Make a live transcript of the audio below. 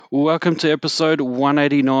Welcome to episode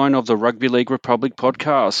 189 of the Rugby League Republic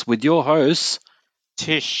podcast with your hosts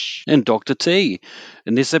Tish. and Dr. T.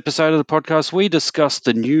 In this episode of the podcast, we discuss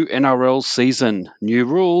the new NRL season, new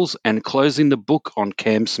rules, and closing the book on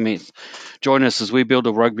Cam Smith. Join us as we build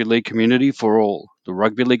a rugby league community for all. The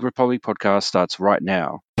Rugby League Republic podcast starts right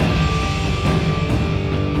now.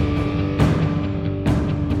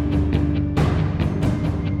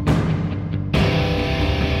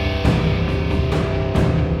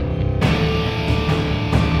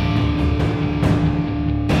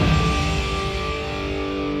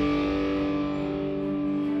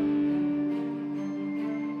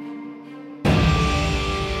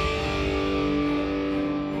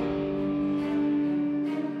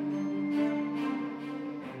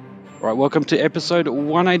 All right, welcome to episode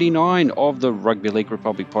 189 of the Rugby League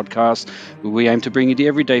Republic podcast, where we aim to bring you the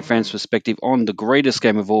everyday fans' perspective on the greatest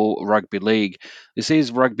game of all, rugby league. This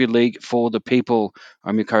is Rugby League for the people.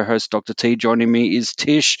 I'm your co-host, Dr. T. Joining me is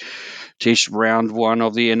Tish. Tish, round one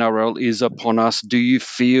of the NRL is upon us. Do you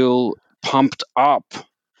feel pumped up?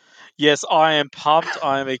 Yes, I am pumped.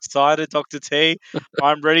 I am excited, Dr. T.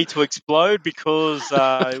 I'm ready to explode because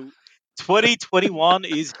 2021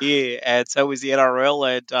 is here, and so is the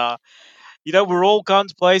NRL. And we're all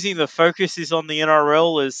guns blazing. The focus is on the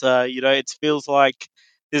NRL. As it feels like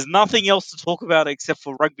there's nothing else to talk about except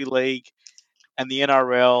for rugby league and the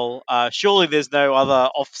NRL. Surely there's no other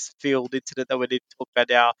off-field incident that we need to talk about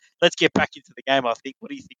now. Let's get back into the game, I think. What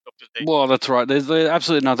do you think, Dr. T? Well, that's right. There's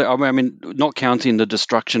absolutely nothing. I mean, not counting the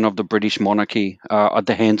destruction of the British monarchy at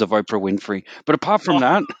the hands of Oprah Winfrey. But apart from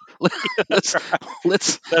that, let's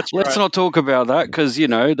That's let's right. not talk about that because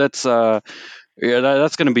that's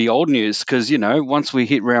that's going to be old news because once we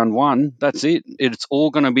hit round one, that's it. It's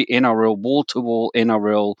all going to be NRL, wall to wall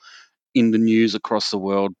NRL in the news across the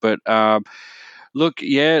world. But look,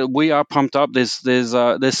 yeah, we are pumped up. There's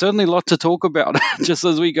certainly a lot to talk about. Just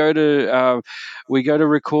as we go to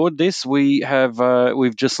record this,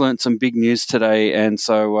 we've just learnt some big news today, and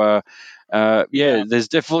so Yeah. there's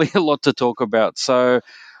definitely a lot to talk about. So,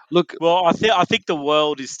 look, Well, I think the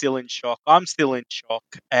world is still in shock. I'm still in shock,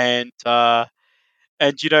 and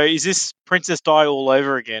is this Princess Di all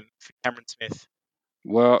over again for Cameron Smith?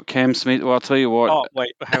 well, Cam Smith. Well, I'll tell you what. Oh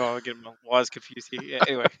wait, hang on, I'm getting my wires confused here. Yeah,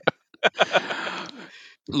 anyway.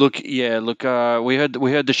 Look, we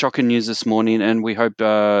heard the shocking news this morning, and we hope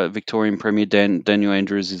Victorian Premier Daniel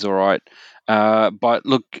Andrews is all right. But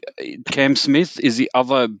look, Cam Smith is the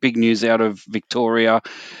other big news out of Victoria.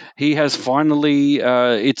 He has finally,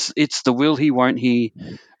 it's the will he, won't he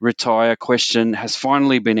retire question has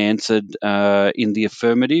finally been answered in the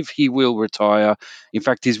affirmative. He will retire. In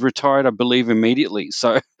fact, he's retired, I believe, immediately.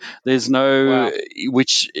 So there's no, Wow.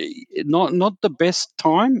 which not the best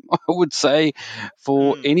time, I would say,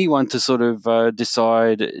 for Mm. anyone to sort of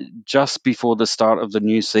decide just before the start of the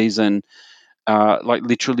new season, like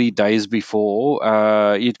literally days before.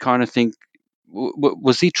 You'd kind of think,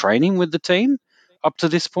 was he training with the team up to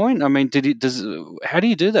this point? I mean, how do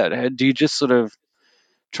you do that? Do you just sort of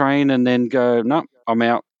train and then go, no, I'm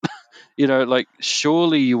out? Like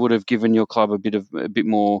surely you would have given your club a bit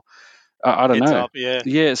more. I don't Heads know. up, yeah.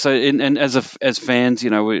 Yeah. So and as fans,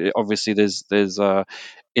 obviously there's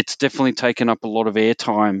it's definitely taken up a lot of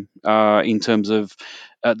airtime in terms of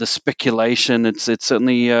the speculation. It's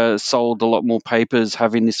certainly sold a lot more papers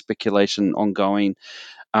having this speculation ongoing.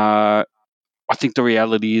 I think the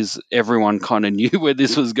reality is everyone kind of knew where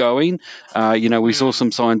this was going. We saw Mm.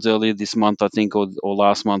 some signs earlier this month, I think, or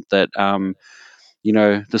last month that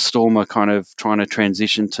the Storm are kind of trying to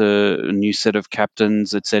transition to a new set of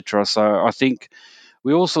captains, etc. So I think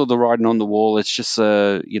we all saw the writing on the wall. It's just,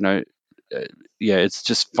 it's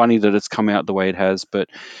just funny that it's come out the way it has. But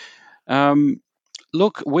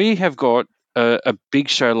look, we have got a big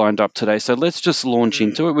show lined up today, so let's just launch Mm.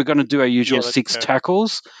 into it. We're going to do our usual Yeah, let's six go.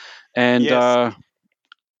 tackles, and Yes.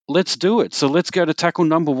 let's do it. So let's go to tackle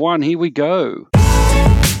number one. Here we go.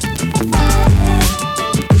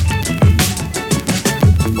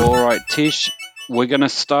 All right, Tish, we're going to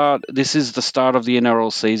start. This is the start of the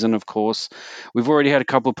NRL season, of course. We've already had a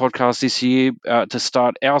couple of podcasts this year to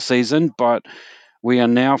start our season, but we are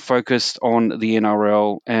now focused on the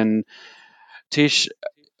NRL. And Tish,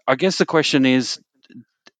 I guess the question is,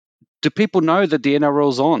 do people know that the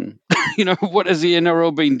NRL's on? What has the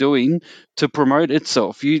NRL been doing to promote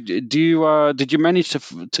itself? Did you manage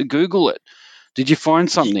to Google it? Did you find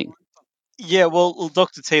Ye- something? Yeah, well,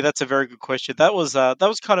 Dr. T, that's a very good question. That was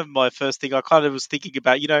kind of my first thing. I kind of was thinking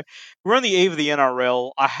about, we're on the eve of the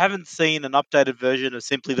NRL. I haven't seen an updated version of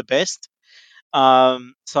Simply the Best. So I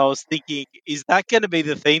was thinking, is that going to be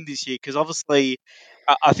the theme this year? Because obviously, the NRL. I mean, the NRL. It's been around for a long time. It's been around for 20 years. It's been around for 30 years. It's been around for 40 years. So I was thinking, is that going to be the theme this year? Because obviously,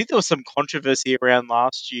 I think there was some controversy around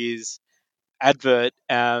last year's advert,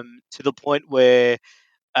 to the point where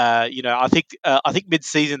I think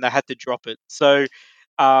mid-season they had to drop it. So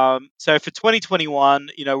for 2021,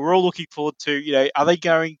 we're all looking forward to, are they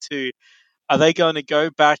going to go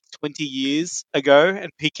back 20 years ago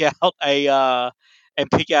and pick out a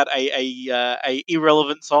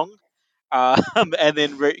irrelevant song, and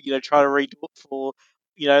then try to redo it for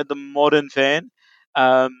the modern fan.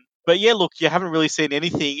 But yeah, look, you haven't really seen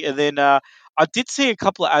anything, and then I did see a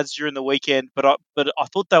couple of ads during the weekend, but I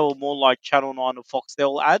thought they were more like Channel 9 or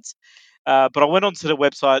Foxtel ads. But I went onto the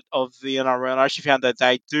website of the NRL and I actually found that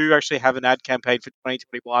they do actually have an ad campaign for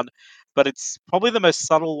 2021, but it's probably the most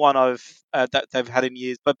subtle one that they've had in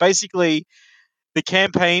years. But basically, the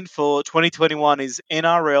campaign for 2021 is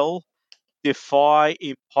NRL Defy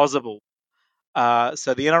Impossible.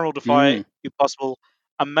 So the NRL Defy Mm. Impossible,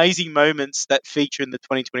 amazing moments that feature in the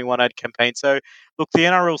 2021 ad campaign. So look, the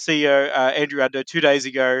NRL CEO Andrew Addo 2 days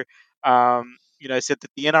ago, said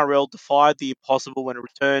that the NRL defied the impossible when it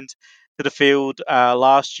returned to the field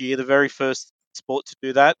last year, the very first sport to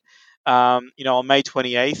do that. On May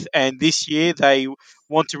 28th, and this year they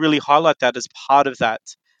want to really highlight that as part of that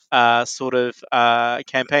sort of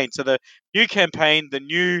campaign. So the new campaign, the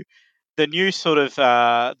new sort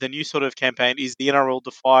of campaign is the NRL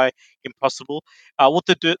Defy Impossible. What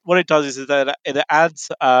it does is that it adds,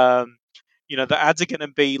 the ads are going to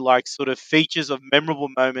be like sort of features of memorable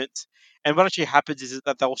moments, and what actually happens is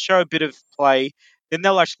that they'll show a bit of play, then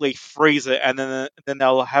they'll actually freeze it, and then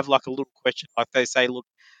they'll have like a little question, like they say, look,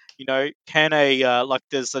 can a like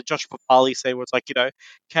there's a Josh Papali scene where it's like,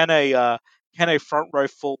 can a front row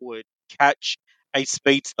forward catch a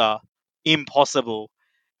speedster? Impossible.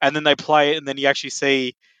 And then they play it, and then you actually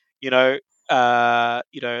see, you know,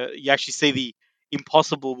 you actually see the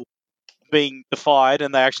impossible being defied,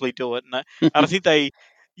 and they actually do it. And I think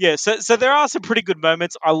yeah. So there are some pretty good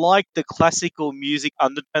moments. I like the classical music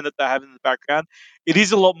undertone that they have in the background. It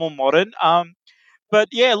is a lot more modern. But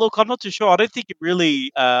yeah, look, I'm not too sure. I don't think it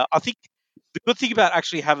really. I think the good thing about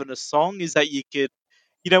actually having a song is that you could,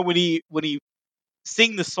 when you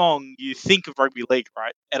sing the song, you think of rugby league,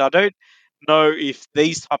 right? And I don't know if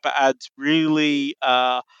these type of ads really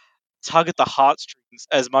tug at the heartstrings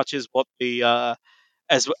as much as what the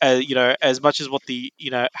as much as what the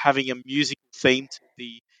having a musical theme to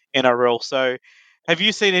the NRL. So, have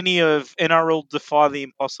you seen any of NRL Defy the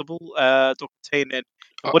Impossible, Dr. T? And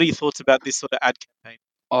Uh, what are your thoughts about this sort of ad campaign?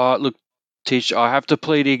 Look, Tish, I have to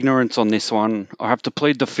plead ignorance on this one. I have to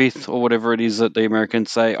plead the fifth or whatever it is that the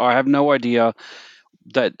Americans say. I have no idea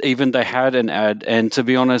that even they had an ad, and to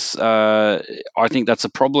be honest, I think that's a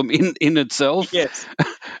problem in itself. Yes.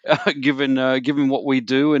 Given what we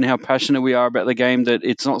do and how passionate we are about the game, that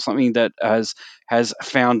it's not something that has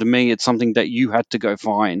found me. It's something that you had to go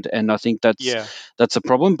find, and I think Yeah. that's a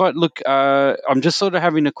problem. But look, I'm just sort of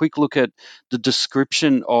having a quick look at the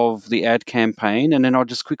description of the ad campaign, and then I'll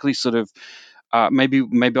just quickly sort of maybe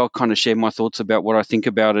I'll kind of share my thoughts about what I think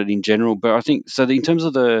about it in general. But I think so. In terms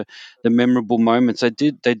of the memorable moments, they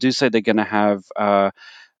do say they're going to have.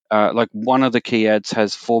 Like one of the key ads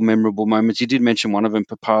has four memorable moments. You did mention one of them,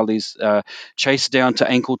 Papali's chase down to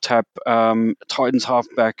ankle tap Titans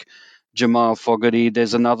halfback Jamal Fogarty.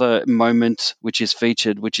 There's another moment which is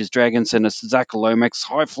featured, which is Dragon Centre's Zach Lomax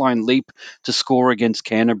high flying leap to score against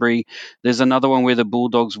Canterbury. There's another one where the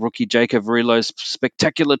Bulldogs rookie Jacob Rilo's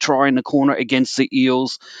spectacular try in the corner against the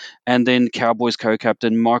Eels, and then Cowboys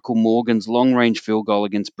co-captain Michael Morgan's long range field goal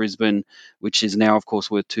against Brisbane, which is now, of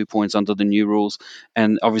course, worth 2 points under the new rules.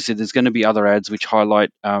 And obviously there's going to be other ads which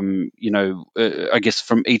highlight, I guess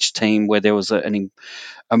from each team where there was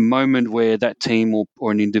a moment where that team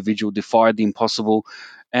or an individual defied the impossible.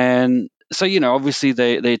 And so, obviously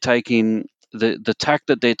they're taking the tack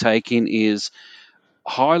that they're taking is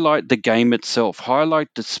highlight the game itself, highlight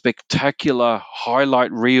the spectacular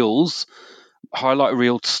highlight reel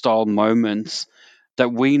style moments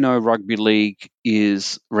that we know rugby league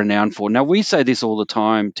is renowned for. Now we say this all the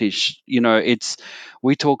time, Tish. It's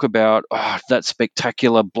we talk about that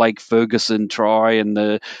spectacular Blake Ferguson try and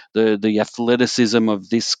the athleticism of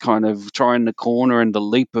this kind of try in the corner and the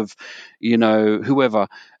leap of whoever.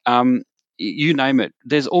 You name it.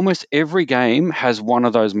 There's almost every game has one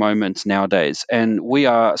of those moments nowadays, and we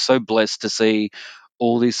are so blessed to see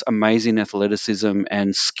all this amazing athleticism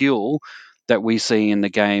and skill that we see in the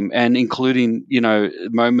game, and including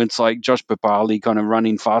moments like Josh Papali kind of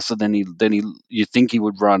running faster than he you think he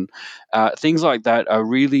would run. Things like that are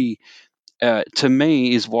really, to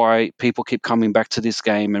me, is why people keep coming back to this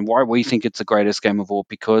game and why we think it's the greatest game of all.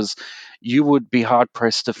 Because you would be hard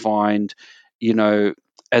pressed to find, you know.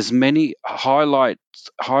 as many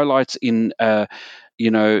highlights in that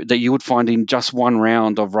you would find in just one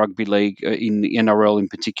round of rugby league, in the NRL in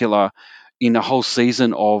particular, in a whole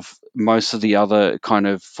season of most of the other kind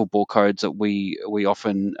of football codes that we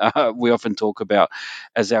often we often talk about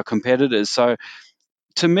as our competitors. So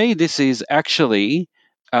to me, this is actually,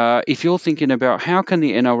 if you're thinking about how can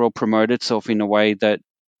the NRL promote itself in a way that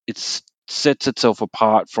it sets itself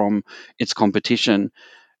apart from its competition,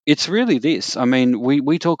 it's really this. I mean,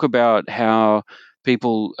 we talk about how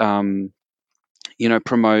people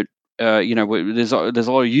promote. There's a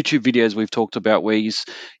lot of YouTube videos we've talked about where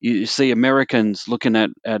you see Americans looking at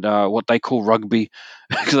what they call rugby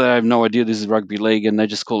because they have no idea this is rugby league and they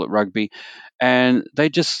just call it rugby, and they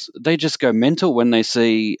just go mental when they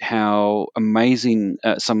see how amazing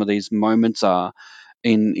some of these moments are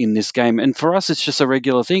in this game. And for us, it's just a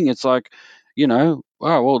regular thing. It's like, oh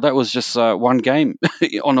well, that was just one game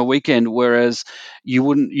on a weekend. Whereas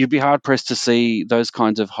you'd be hard pressed to see those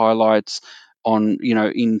kinds of highlights on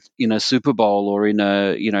in a Super Bowl or in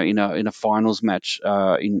a in a finals match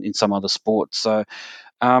in some other sport.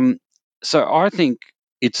 Um, so I think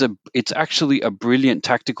it's actually a brilliant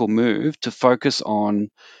tactical move to focus on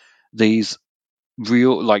these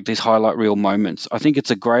these highlight reel moments. I think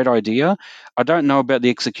it's a great idea. I don't know about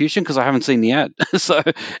the execution because I haven't seen the ad. So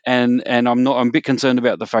and I'm a bit concerned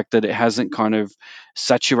about the fact that it hasn't kind of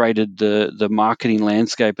saturated the marketing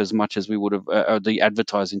landscape as much as we would have, the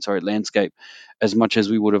advertising, sorry, landscape, as much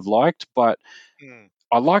as we would have liked. But Mm.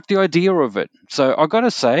 I like the idea of it. So I got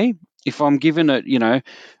to say, if I'm given it,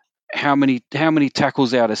 how many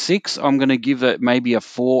tackles out of six, I'm going to give it maybe a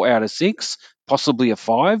 4 out of 6, possibly a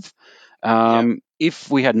 5. Yeah.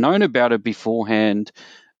 If we had known about it beforehand,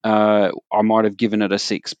 I might have given it a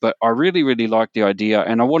 6. But I really, really like the idea,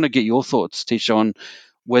 and I want to get your thoughts, Tish, on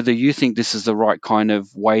whether you think this is the right kind of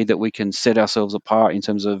way that we can set ourselves apart in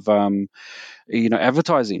terms of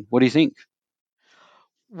advertising. What do you think?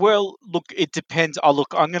 Well, look, it depends. Oh,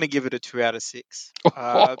 look, I'm going to give it a 2 out of 6.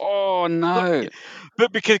 Oh Look, no!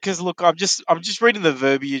 but because look, I'm just reading the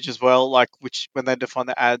verbiage as well, like which when they define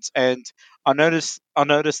the ads, and I noticed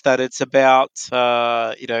that it's about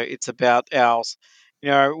it's about our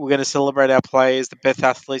we're going to celebrate our players, the best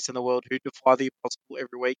athletes in the world who defy the impossible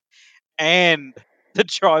every week, and the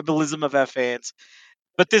tribalism of our fans.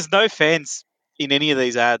 But there's no fans in any of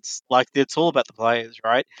these ads. Like it's all about the players,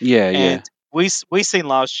 right? Yeah, And yeah, we seen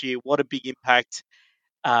last year what a big impact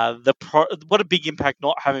what a big impact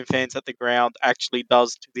not having fans at the ground actually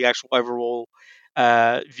does to the actual overall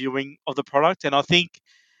viewing of the product. And I think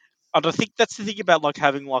that's the thing about like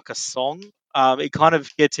having like a song. It kind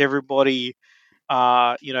of gets everybody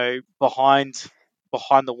behind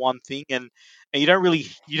the one thing, and you don't really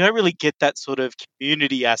get that sort of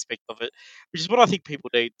community aspect of it, which is what I think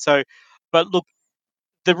people need. So, but look,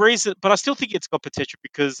 but I still think it's got potential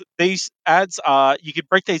because these ads are you can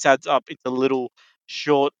break these ads up into little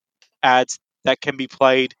short ads that can be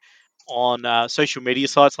played on social media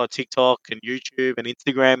sites like TikTok and YouTube and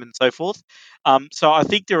Instagram and so forth. So I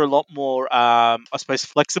think they're a lot more, I suppose,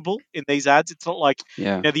 flexible in these ads. It's not like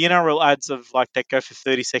yeah. the NRL ads of like that go for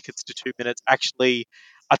 30 seconds to 2 minutes actually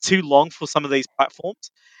are too long for some of these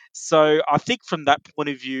platforms. So I think from that point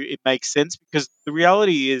of view, it makes sense because the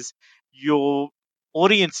reality is your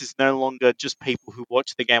audience is no longer just people who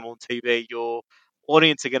watch the game on TV. Your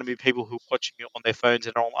audience are going to be people who are watching it on their phones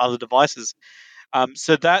and on other devices.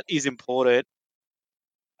 So that is important.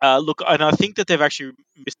 Look, and I think that they've actually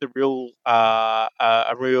missed a real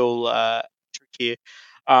trick here,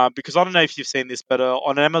 because I don't know if you've seen this, but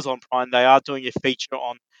on Amazon Prime they are doing a feature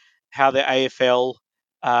on how the AFL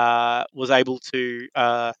was able to,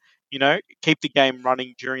 keep the game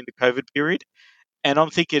running during the COVID period. And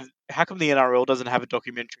I'm thinking, how come the NRL doesn't have a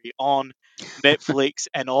documentary on Netflix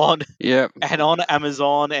and on Yeah, and on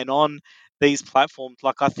Amazon and on these platforms?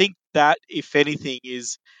 Like, I think that, if anything,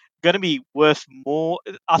 is going to be worth more.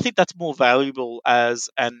 I think that's more valuable as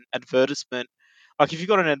an advertisement. Like, if you've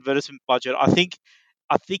got an advertisement budget, I think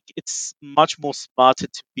it's much more smarter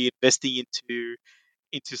to be investing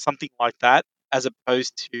into something like that as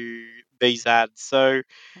opposed to these ads. So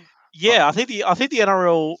uh, yeah, I think the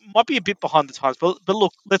NRL might be a bit behind the times, but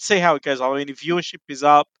look, let's see how it goes. I mean, if viewership is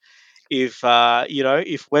up, if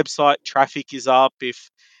website traffic is up, if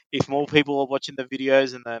more people are watching the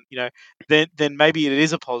videos, and then maybe it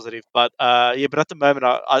is a positive. But yeah, but at the moment,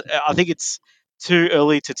 I think it's too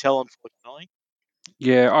early to tell, unfortunately.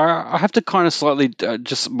 yeah. I have to kind of slightly,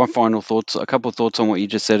 just my final thoughts, a couple of thoughts on what you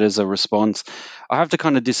just said as a response. I have to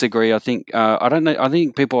kind of disagree. I think I don't know. I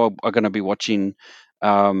think people are going to be watching.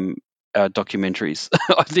 documentaries.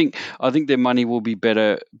 I think their money will be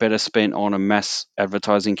better spent on a mass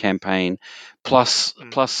advertising campaign,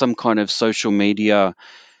 Mm. plus some kind of social media.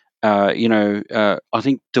 I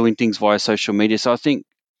think doing things via social media. So I think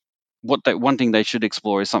one thing they should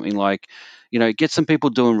explore is something like, get some people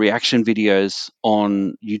doing reaction videos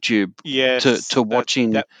on YouTube to Yes, that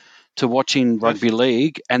that watching rugby perfect.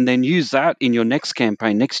 league, and then use that in your next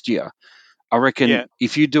campaign next year. I Yeah, reckon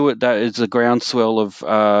if you do it, that is a groundswell of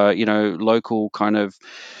local kind of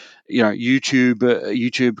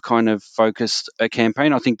YouTube kind of focused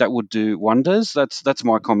campaign. I think that would do wonders. That's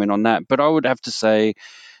my comment on that. But I would have to say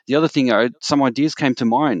the other thing, some ideas came to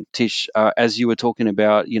mind, Tish, as you were talking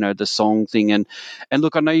about, the song thing, and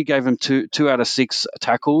look, I know you gave them two out of six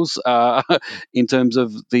tackles in terms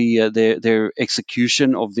of their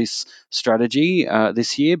execution of this strategy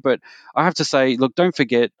this year, but I have to say, look, don't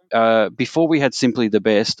forget, before we had Simply the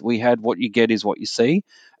Best, we had What You Get Is What You See,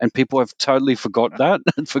 and people have totally forgot that,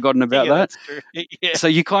 forgotten about yeah, that. that's true. Yeah, So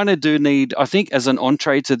you kind of do need, I think, as an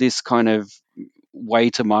entree to this kind of way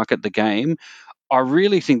to market the game, I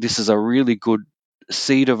really think this is a really good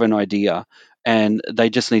seed of an idea, and they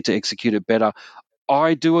just need to execute it better.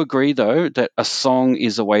 I do agree, though, that a song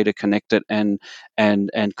is a way to connect it, and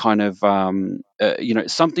kind of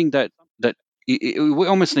something that we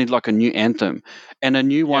almost need like a new anthem and a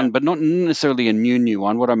new yeah. one, but not necessarily a new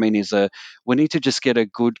one. What I mean is, we need to just get a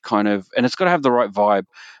good kind of, and it's got to have the right vibe.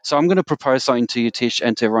 So I'm going to propose something to you, Tish,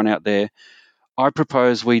 and to everyone out there. I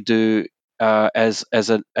propose we do, as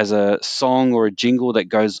a song or a jingle that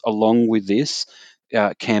goes along with this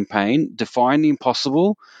campaign, define the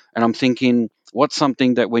impossible. And I'm thinking, what's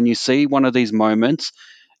something that when you see one of these moments,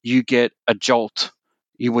 you get a jolt.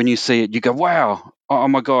 When you see it, you go, "Wow! Oh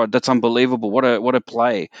my God, that's unbelievable! What a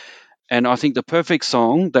play!" And I think the perfect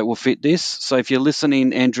song that will fit this. So if you're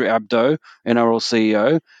listening, Andrew Abdo, NRL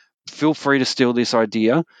CEO, feel free to steal this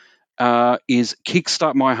idea. Is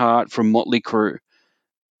 "Kickstart My Heart" from Motley Crue.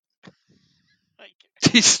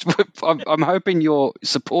 I'm hoping you're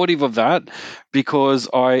supportive of that, because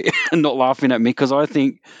I not laughing at me, because I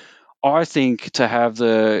think to have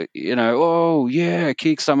the, oh yeah,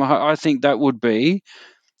 Kickstarter, I think that would be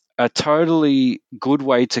a totally good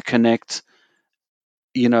way to connect.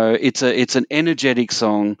 It's an energetic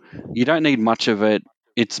song. You don't need much of it.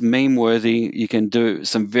 It's meme worthy. You can do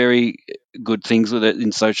some very good things with it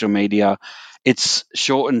in social media. It's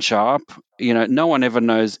short and sharp. No one ever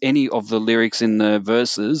knows any of the lyrics in the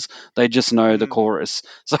verses. They just know the Mm, chorus.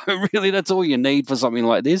 So really, that's all you need for something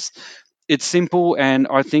like this. It's simple, and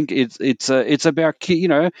I think it's about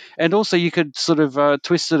and also you could sort of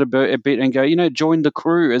twist it a bit and go, join the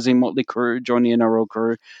crew, as in Motley Crue, join the NRL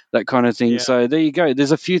crew, that kind of thing. yeah. So there you go.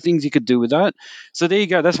 There's a few things you could do with that. So there you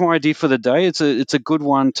go. That's my idea for the day. It's a good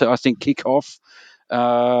one to, I think, kick off.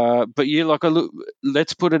 But yeah, like, look,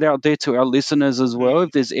 let's put it out there to our listeners as well.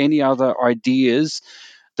 If Mm, there's any other ideas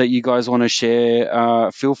that you guys want to share,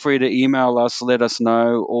 feel free to email us, let us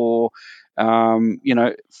know, or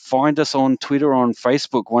find us on Twitter, on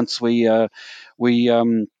Facebook, once we uh,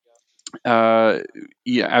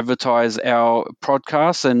 advertise our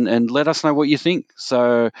podcast, and let us know what you think.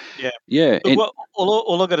 So yeah. yeah, Look, what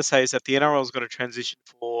all I got to say is that the NRL's got to transition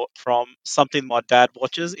from something my dad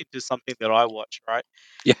watches into something that I watch, right?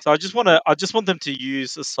 yeah. So I just want them to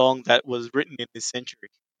use a song that was written in this century.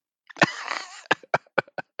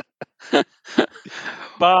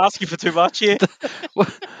 But asking for too much here.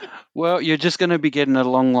 Well, you're just going to be getting a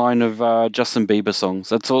long line of Justin Bieber songs.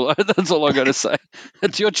 That's all. That's all I got to say.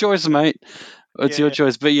 It's your choice, mate. It's your Yeah.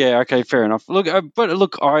 choice. But yeah, okay, fair enough. But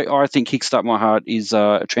look, I think "Kickstart My Heart" is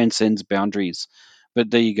transcends boundaries.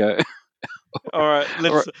 But there you go. All right.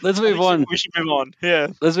 All right, let's I move think on. we should move on. Yeah.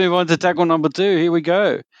 Let's move on to tackle number two. Here we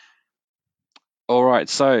go. All right,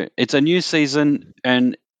 so it's a new season,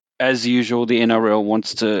 and as usual, the NRL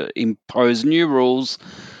wants to impose new rules.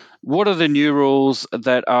 What are the new rules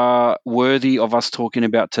that are worthy of us talking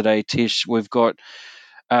about today, Tish? We've got,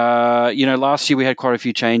 last year we had quite a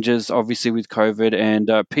few changes, obviously with COVID, and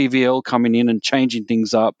PVL coming in and changing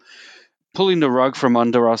things up, pulling the rug from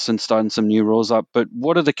under us and starting some new rules up. But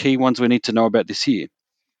what are the key ones we need to know about this year?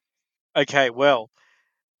 Okay. Well,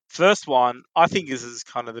 first one, I think this is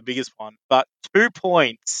kind of the biggest one, but 2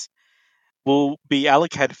 points will be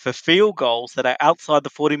allocated for field goals that are outside the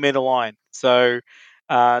 40-meter line. So,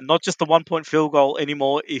 not just the 1 point field goal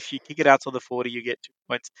anymore. If you kick it outside the 40, you get 2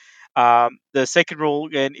 points. The second rule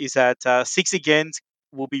again is that six agains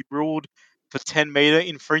will be ruled for 10-meter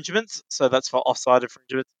infringements. So that's for offside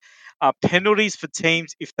infringements. Penalties for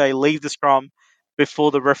teams if they leave the scrum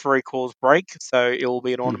before the referee calls break. So it will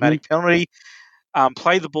be an Hmm. automatic penalty.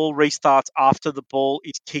 Play the ball restarts after the ball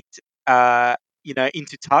is kicked uh,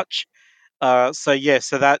 into touch. So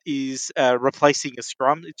that is replacing a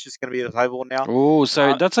scrum. It's just going to be the table now. Oh, so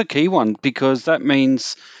Uh, that's a key one because that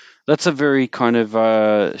means that's a very kind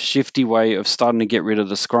of shifty way of starting to get rid of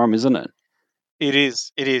the scrum, isn't it? it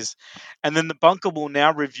is, and then the bunker will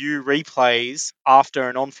now review replays after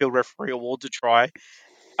an on-field referee awards a try,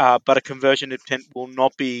 but a conversion attempt will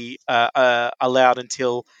not be allowed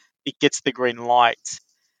until it gets the green light.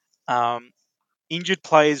 Um, Injured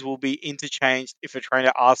players will be interchanged if a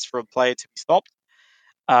trainer asks for a player to be stopped.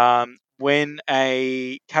 When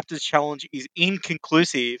a captain's challenge is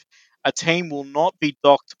inconclusive, a team will not be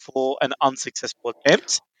docked for an unsuccessful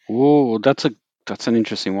attempt. Oh, that's an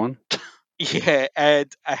interesting one. Yeah,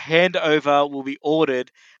 and a handover will be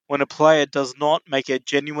ordered when a player does not make a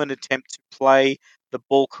genuine attempt to play the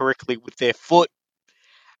ball correctly with their foot.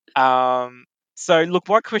 Um, so, look,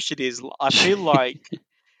 my question is I feel like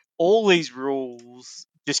all these rules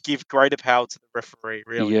just give greater power to the referee,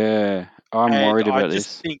 really. Yeah, I'm And worried I about just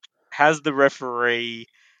this. think, has the referee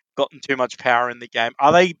gotten too much power in the game?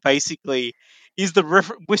 Are they basically, is the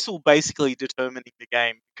whistle basically determining the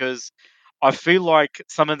game? Because I feel like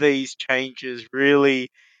some of these changes really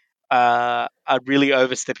are really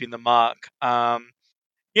overstepping the mark.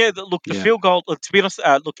 Yeah, look, the Yeah. field goal. Look, to be honest,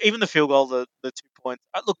 look, even the field goal, the 2 points.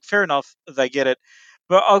 Look, fair enough, they get it.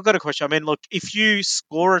 But I've got a question. I mean, look, if you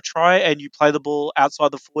score a try and you play the ball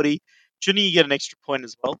outside the 40, shouldn't you get an extra point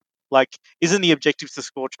as well? Like, isn't the objective to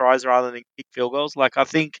score tries rather than kick field goals? Like, I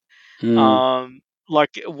think, Mm, um,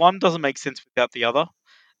 like one doesn't make sense without the other.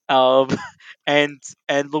 Um, and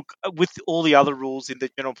look, with all the other rules in the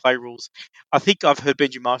general play rules, I think I've heard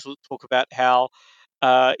Benji Marshall talk about how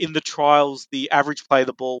in the trials the average play of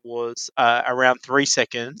the ball was around 3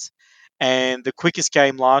 seconds, and the quickest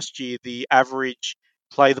game last year the average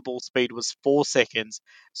play the ball speed was 4 seconds.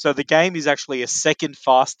 So the game is actually a second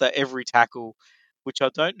faster every tackle, which I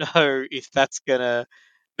don't know if that's gonna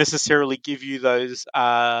necessarily give you those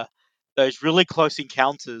really close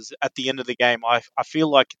encounters at the end of the game. I feel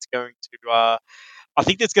like it's going to. I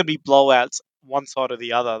think there's going to be blowouts one side or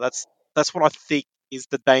the other. That's what I think is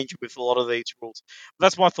the danger with a lot of these rules. But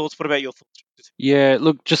that's my thoughts. What about your thoughts? yeah,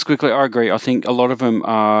 look, just quickly, I agree. I think a lot of them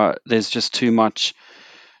are there's just too much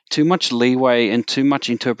leeway and too much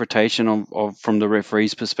interpretation of from the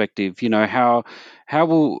referee's perspective. You know, how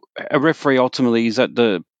will a referee ultimately is that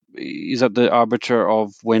the arbiter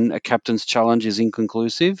of when a captain's challenge is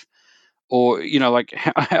inconclusive? Or, you know, like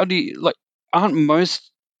how do you like aren't most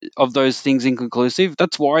of those things inconclusive?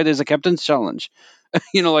 That's why there's a captain's challenge.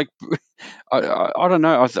 You know, like I don't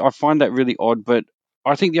know. I find that really odd. But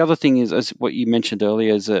I think the other thing is, as what you mentioned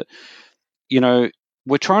earlier, is that, you know,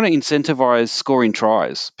 we're trying to incentivize scoring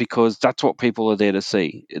tries because that's what people are there to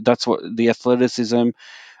see. That's what the athleticism.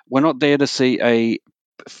 We're not there to see a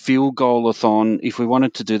field goal-a-thon. If we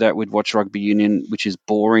wanted to do that, we'd watch rugby union, which is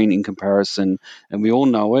boring in comparison, and we all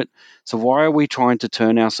know it. So why are we trying to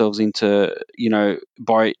turn ourselves into, you know,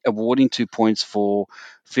 by awarding 2 points for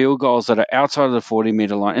field goals that are outside of the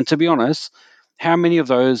 40-meter line? And to be honest, how many of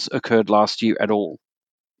those occurred last year at all?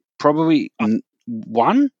 Probably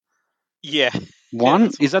one. Yeah, yeah, One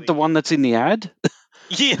that's what is I that the think. one that's in the ad?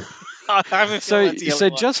 Yeah, I have a feeling So, that's the only so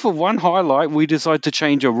one. just for one highlight, we decide to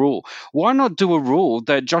change a rule. Why not do a rule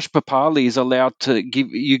that Josh Papali is allowed to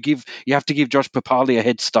you have to give Josh Papali a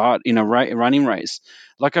head start in a running race?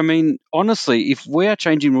 Like, I mean, honestly, if we are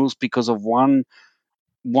changing rules because of one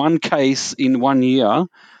case in 1 year,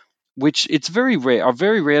 which it's very rare.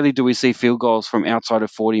 Very rarely do we see field goals from outside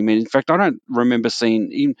of 40 minutes. In fact, I don't remember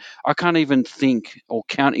seeing. I can't even think or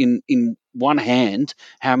count in one hand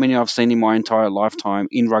how many I've seen in my entire lifetime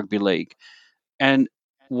in rugby league. And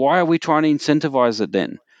why are we trying to incentivize it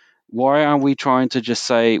then? Why aren't we trying to just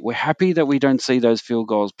say we're happy that we don't see those field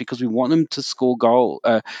goals because we want them to score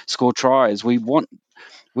tries. We want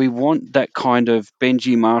that kind of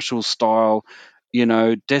Benji Marshall style, you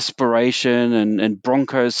know, desperation and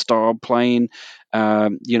Broncos style playing,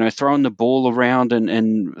 you know, throwing the ball around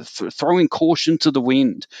and throwing caution to the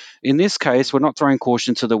wind. In this case, Mm. we're not throwing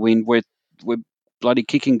caution to the wind. We're bloody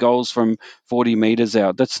kicking goals from 40 meters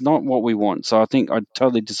out. That's not what we want. So I think I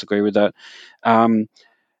totally disagree with that. Um,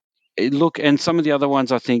 look, and some of the other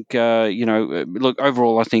ones, I think, you know, look,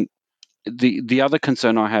 overall, I think the other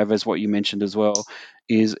concern I have is what you mentioned as well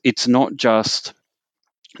is it's not just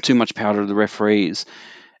too much power to the referees.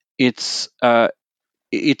 It's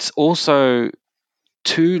also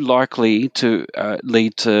too likely to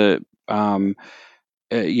lead to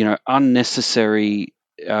you know, unnecessary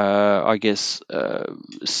I guess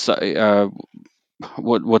so,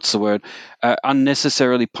 what's the word,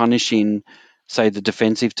 unnecessarily punishing say, the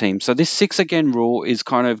defensive team. So this six again rule is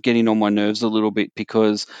kind of getting on my nerves a little bit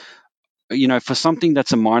because, for something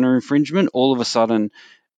that's a minor infringement, all of a sudden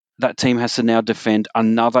that team has to now defend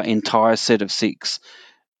another entire set of six.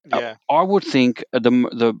 Yeah, I would think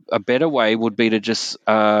the a better way would be to just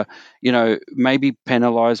maybe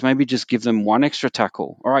penalize, maybe just give them one extra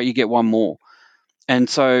tackle. All right, you get one more. And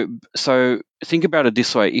so think about it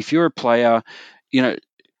this way: if you're a player, you know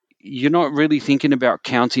you're not really thinking about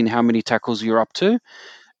counting how many tackles you're up to.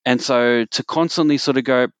 And so to constantly sort of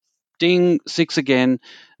go, ding, six again,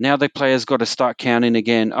 now the player's got to start counting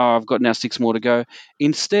again. Oh, I've got now six more to go.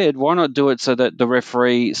 Instead, why not do it so that the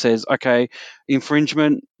referee says, okay,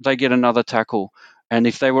 infringement, they get another tackle. And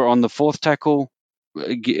if they were on the fourth tackle,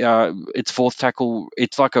 it's fourth tackle.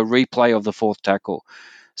 It's like a replay of the fourth tackle.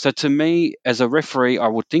 So to me, as a referee, I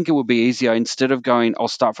would think it would be easier, instead of going, I'll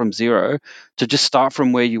start from zero, to just start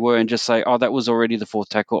from where you were and just say, oh, that was already the fourth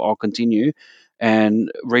tackle. I'll continue and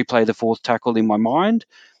replay the fourth tackle in my mind.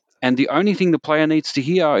 And the only thing the player needs to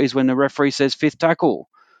hear is when the referee says fifth tackle,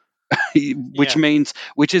 which yeah, means,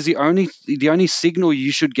 which is the only signal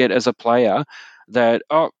you should get as a player, that,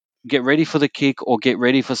 oh, get ready for the kick or get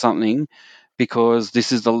ready for something, because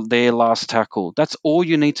this is their last tackle. That's all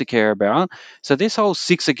you need to care about. So this whole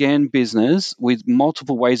six again business with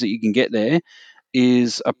multiple ways that you can get there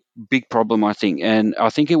is a big problem, I think, and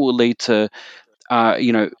I think it will lead to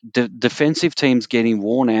defensive teams getting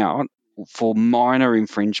worn out for minor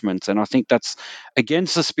infringements, and I think that's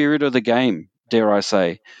against the spirit of the game, dare I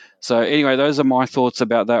say. So anyway, those are my thoughts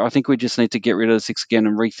about that. I think we just need to get rid of the six again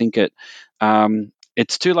and rethink it.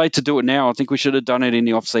 It's too late to do it now. I think we should have done it in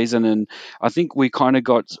the off season, and I think we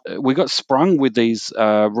got sprung with these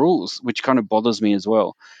rules, which kind of bothers me as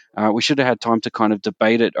well. We should have had time to kind of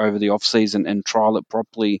debate it over the off season and trial it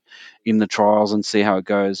properly in the trials and see how it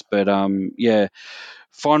goes. But yeah,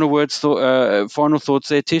 final thoughts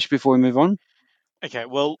there, Tish, before we move on. okay.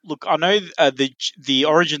 Well, look, I know the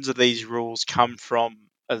origins of these rules come from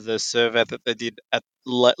the survey that they did at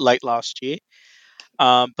late last year.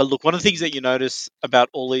 But look, one of the things that you notice about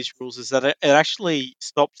all these rules is that it actually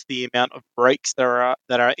stops the amount of breaks that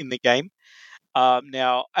are in the game.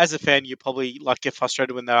 Now, as a fan, you probably like get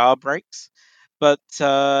frustrated when there are breaks, but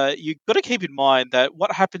you've got to keep in mind that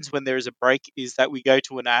what happens when there is a break is that we go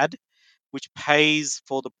to an ad, which pays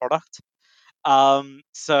for the product.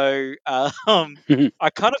 So I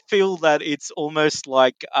kind of feel that it's almost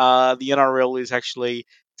like the NRL is actually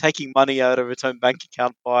taking money out of its own bank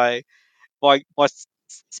account by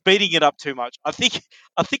speeding it up too much. I think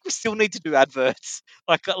we still need to do adverts.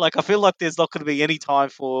 Like I feel like there's not going to be any time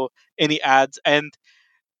for any ads, and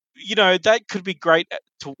that could be great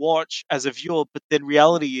to watch as a viewer, but then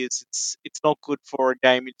reality is it's not good for a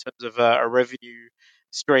game in terms of a revenue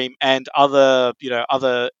stream and other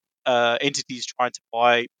entities trying to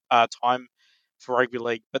buy time for rugby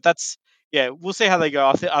league. But that's yeah, we'll see how they go.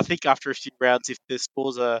 I think after a few rounds, if the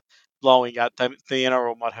scores are blowing out, the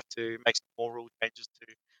NRL might have to make some more rule changes to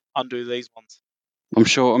undo these ones.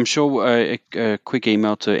 I'm sure a quick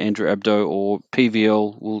email to Andrew Abdo or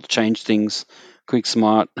PVL will change things quick,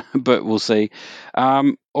 smart, but we'll see.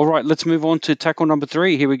 All right, let's move on to tackle number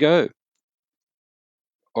three. Here we go.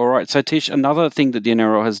 All right, so Tish, another thing that the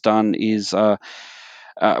NRL has done is, well,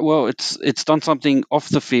 it's done something off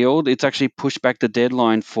the field. It's actually pushed back the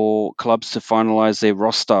deadline for clubs to finalise their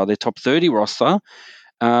roster, their top 30 roster,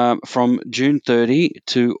 from June 30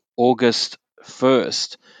 to August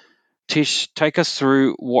 1st. Tish, take us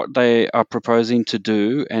through what they are proposing to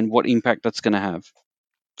do and what impact that's going to have.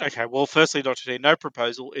 Okay, well, firstly, Dr. D, no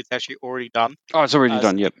proposal. It's actually already done. Oh, it's already So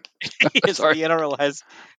done. Yep. yeah, so Sorry. the NRL has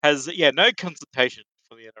no consultation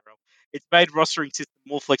for the NRL. It's made rostering system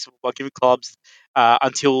more flexible by giving clubs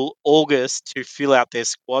until August to fill out their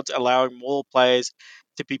squads, allowing more players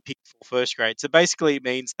to be picked for first grade. So basically, it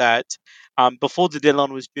means that before the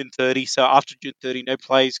deadline was June 30, so after June 30, no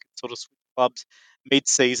players can sort of switch clubs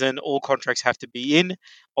mid-season. All contracts have to be in.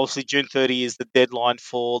 Obviously, June 30 is the deadline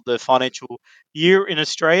for the financial year in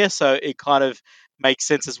Australia, so it kind of makes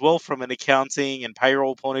sense as well from an accounting and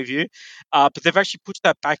payroll point of view. But they've actually pushed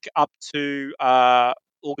that back up to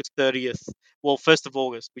August 30th. Well, 1st of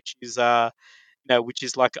August, which is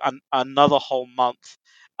like another whole month.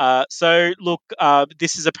 So look,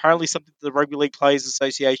 this is apparently something the Rugby League Players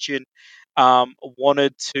Association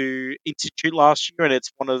wanted to institute last year, and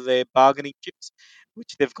it's one of their bargaining chips,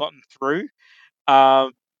 which they've gotten through.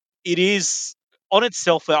 Um, it is on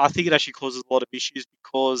itself, I think it actually causes a lot of issues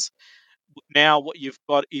because now what you've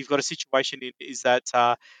got a situation in is that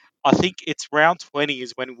I think it's round 20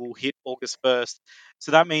 is when we'll hit August 1st.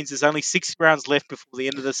 So that means there's only 6 rounds left before the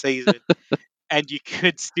end of the season. and you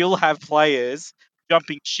could still have players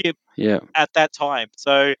jumping ship Yeah. at that time.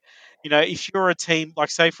 So, if you're a team like,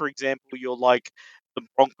 say, for example, you're like the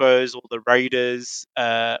Broncos or the Raiders,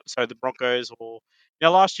 sorry, the Broncos, or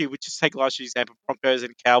last year, we just take last year's example, Broncos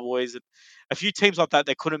and Cowboys, and a few teams like that,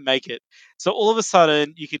 they couldn't make it. So all of a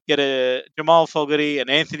sudden, you could get a Jamal Fogarty, an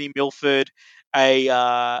Anthony Milford,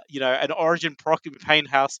 an Origin Proc in Payne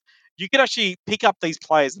House. You could actually pick up these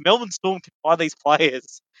players. The Melbourne Storm can buy these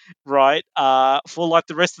players, right, for like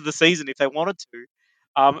the rest of the season if they wanted to,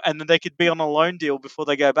 and then they could be on a loan deal before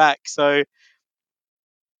they go back. So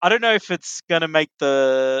I don't know if it's going to make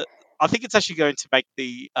the. I think it's actually going to make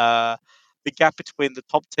the gap between the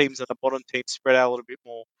top teams and the bottom teams spread out a little bit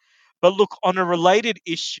more. But look, on a related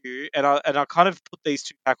issue, and I kind of put these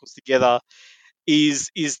two tackles together. Is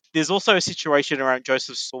there's also a situation around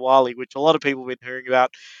Joseph Sawali, which a lot of people have been hearing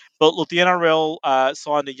about. But look, the NRL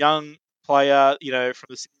signed a young player, from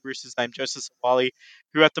the Sydney Roosters named Joseph Sawali,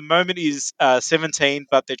 who at the moment is 17,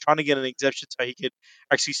 but they're trying to get an exemption so he could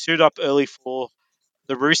actually suit up early for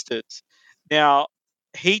the Roosters. Now,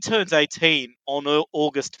 he turns 18 on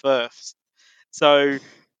August 1st. So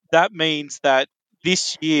that means that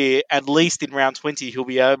this year, at least in round 20, he'll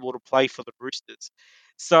be able to play for the Roosters.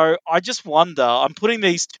 So I just wonder, I'm putting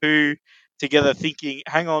these two together thinking,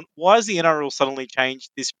 hang on, why has the NRL suddenly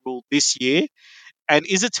changed this rule this year? And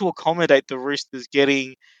is it to accommodate the Roosters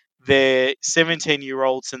getting their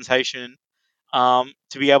 17-year-old sensation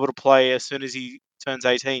to be able to play as soon as he turns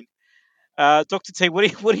 18? Dr. T,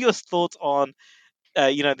 what are your thoughts on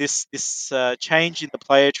this change in the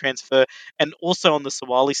player transfer and also on the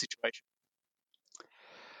Sawali situation?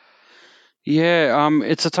 Yeah,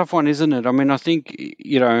 it's a tough one, isn't it? I mean, I think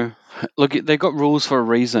look, they got rules for a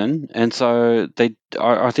reason, and so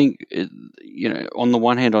I think, on the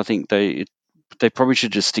one hand, I think they probably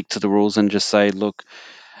should just stick to the rules and just say, look,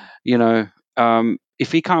 you know,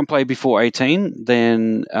 if he can't play before 18,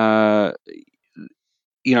 then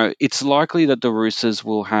it's likely that the Roosters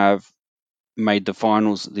will have made the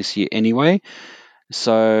finals this year anyway.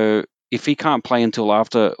 So if he can't play until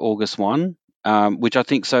after August 1, which I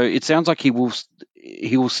think so, it sounds like he will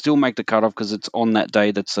still make the cutoff because it's on that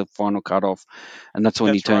day that's the final cutoff, and that's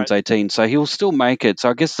when he That's right. turns 18. So he'll still make it. So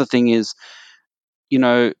I guess the thing is, you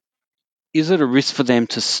know, is it a risk for them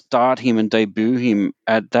to start him and debut him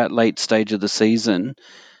at that late stage of the season,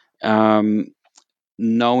 um,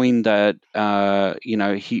 knowing that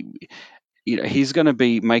he's going to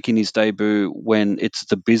be making his debut when it's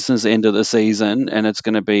the business end of the season, and it's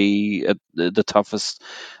going to be the toughest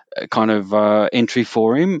kind of entry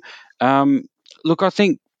for him. Um, Look, I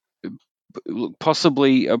think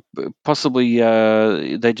possibly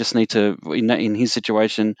they just need to, in his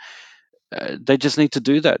situation, they just need to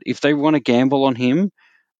do that. If they want to gamble on him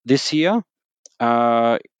this year,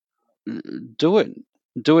 uh, do it.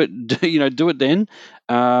 Do it. Do it then.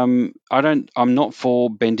 I'm not for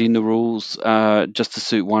bending the rules just to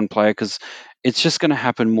suit one player, because it's just going to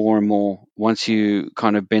happen more and more. Once you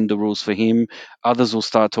kind of bend the rules for him, others will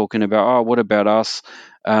start talking about, oh, what about us?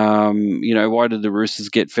 Why did the Roosters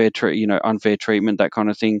get unfair treatment, that kind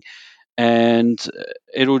of thing, and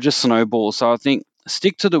it'll just snowball. So I think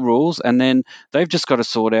stick to the rules, and then they've just got to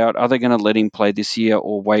sort out, are they going to let him play this year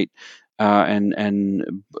or wait and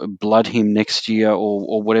blood him next year,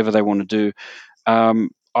 or whatever they want to do. I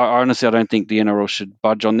don't think the NRL should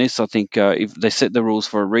budge on this. I think if they set the rules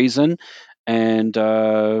for a reason, and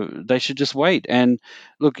they should just wait. And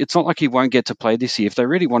look, it's not like he won't get to play this year. If they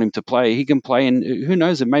really want him to play, he can play. And who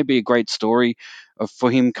knows? It may be a great story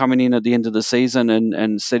for him coming in at the end of the season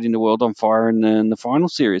and setting the world on fire in the final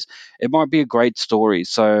series. It might be a great story.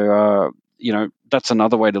 So that's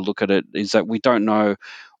another way to look at it, is that we don't know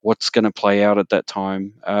what's going to play out at that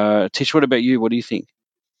time. Tish, what about you? What do you think?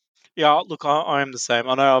 Yeah, look, I am the same.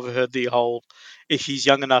 I know I've heard the whole, if he's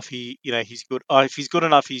young enough, he's good. If he's good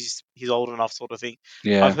enough, he's old enough, sort of thing.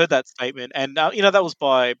 I've Yeah. heard that statement, and that was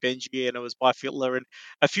by Benji and it was by Fittler and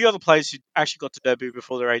a few other players who actually got to debut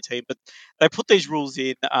before they're 18. But they put these rules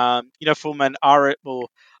in, from an R, or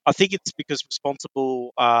I think it's because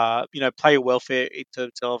responsible, player welfare in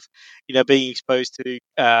terms of, being exposed to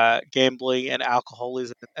gambling and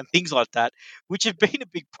alcoholism and things like that, which have been a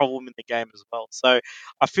big problem in the game as well. So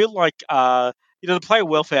I feel like the player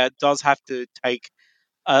welfare does have to take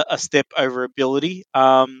a step over ability.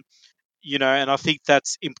 And I think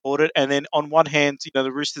that's important. And then on one hand,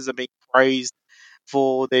 the Roosters are being praised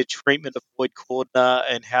for their treatment of Boyd Cordner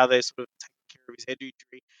and how they're sort of taking care of his head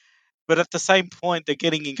injury. But at the same point, they're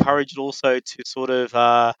getting encouraged also to sort of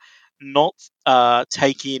not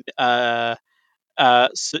take in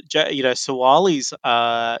Sawali's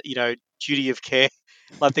duty of care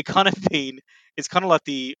like they're kind of been. It's kind of like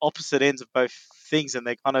the opposite ends of both things, and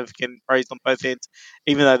they kind of can praised on both ends,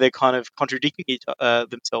 even though they're kind of contradicting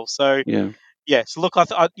themselves. So Yeah. yeah, so look,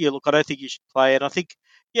 yeah, look, I don't think you should play it. I think,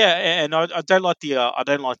 yeah, and I don't like I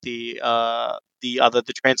don't like the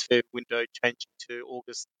transfer window changing to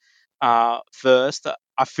August first.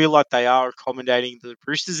 I feel like they are accommodating the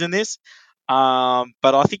Roosters in this, but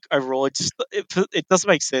I think overall it doesn't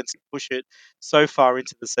make sense to push it so far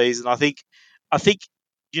into the season. I think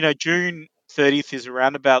June 30th is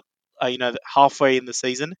around about halfway in the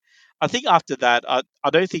season. I think after that, I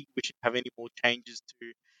don't think we should have any more changes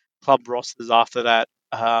to club rosters after that,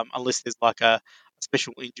 unless there's like a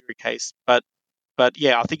special injury case. But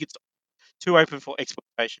yeah, I think it's too open for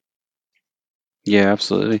exploitation. Yeah,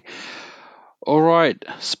 absolutely. All right.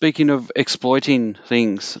 Speaking of exploiting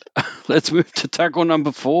things, let's move to tackle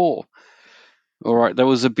number 4. All right, that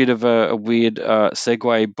was a bit of a weird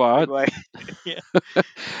segue, but Segue. Yeah.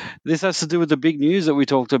 this has to do with the big news that we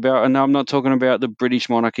talked about. And I'm not talking about the British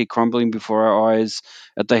monarchy crumbling before our eyes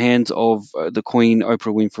at the hands of the Queen,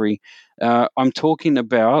 Oprah Winfrey. I'm talking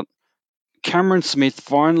about Cameron Smith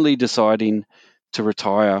finally deciding to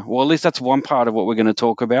retire. Well, at least that's one part of what we're going to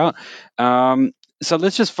talk about. Um, so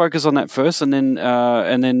let's just focus on that first, and then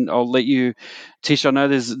I'll let you, Tish. I know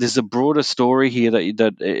there's a broader story here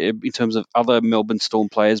that in terms of other Melbourne Storm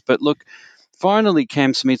players, but look, finally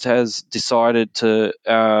Cam Smith has decided to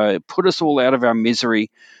put us all out of our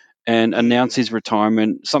misery and announce Mm. his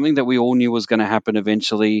retirement. Something that we all knew was going to happen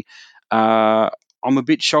eventually. Uh, I'm a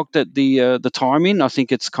bit shocked at the timing. I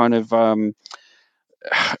think it's kind of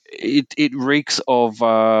it reeks of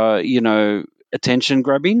attention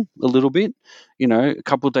grabbing a little bit. A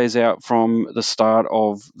couple of days out from the start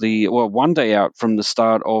of one day out from the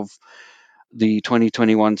start of the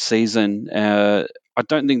 2021 season. I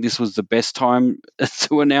don't think this was the best time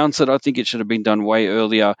to announce it. I think it should have been done way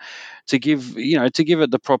earlier to give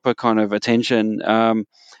it the proper kind of attention.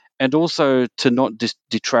 And also to not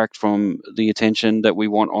detract from the attention that we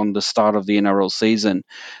want on the start of the NRL season.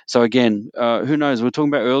 So again, who knows? We were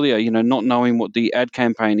talking about earlier, not knowing what the ad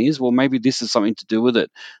campaign is. Well, maybe this is something to do with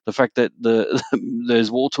it. The fact that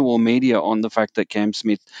there's wall to wall media on the fact that Cam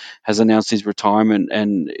Smith has announced his retirement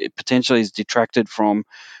and it potentially is detracted from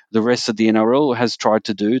the rest of the NRL has tried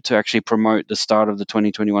to do to actually promote the start of the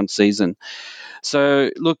 2021 season.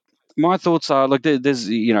 So look, my thoughts are like there's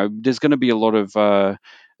going to be a lot of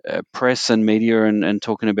press and media and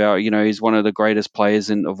talking about he's one of the greatest players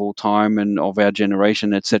of all time and of our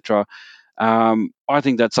generation, etc. I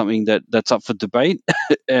think that's something that's up for debate,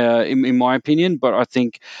 in my opinion. But I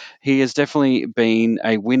think he has definitely been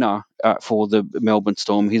a winner for the Melbourne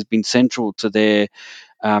Storm. He's been central to their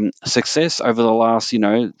success over the last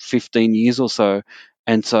 15 years or so.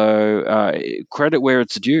 And so credit where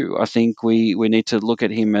it's due. I think we need to look at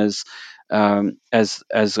him as I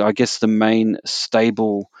guess the main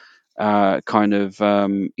stable kind of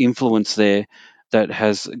influence there that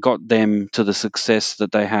has got them to the success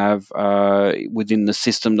that they have within the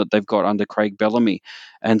system that they've got under Craig Bellamy.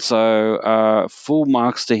 And so full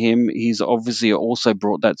marks to him. He's obviously also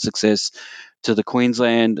brought that success to the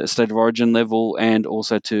Queensland State of Origin level and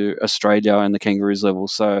also to Australia and the Kangaroos level.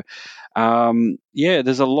 So, yeah,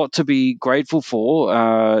 there's a lot to be grateful for.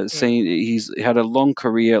 Mm. Seeing he's had a long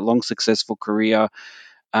career, long successful career.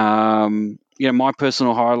 My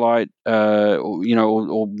personal highlight,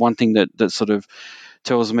 or one thing that sort of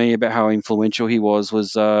tells me about how influential he was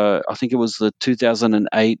I think it was the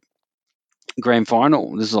 2008 grand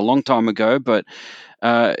final. This is a long time ago, but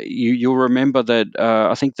you'll remember that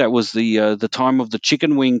I think that was the time of the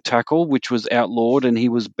chicken wing tackle, which was outlawed, and he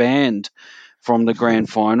was banned from the grand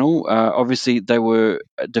final. Obviously, they were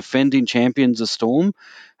defending champions, the Storm,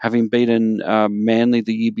 having beaten Manly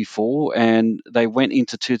the year before, and they went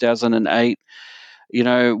into 2008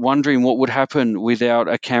 wondering what would happen without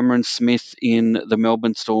a Cameron Smith in the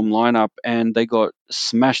Melbourne Storm lineup, and they got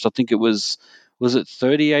smashed. I think it was it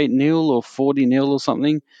 38 nil or 40 nil or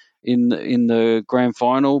something in the grand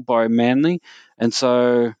final by Manly, and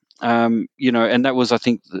so and that was I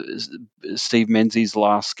think Steve Menzies'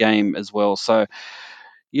 last game as well. So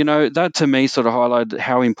that to me sort of highlighted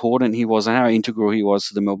how important he was and how integral he was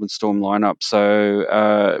to the Melbourne Storm lineup.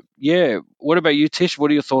 So, yeah, what about you, Tish?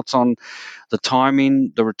 What are your thoughts on the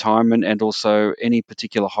timing, the retirement, and also any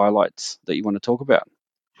particular highlights that you want to talk about?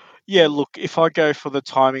 Yeah, look, if I go for the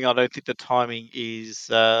timing, I don't think the timing is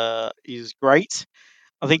great.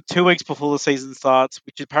 I think 2 weeks before the season starts,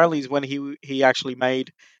 which apparently is when he actually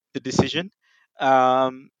made the decision,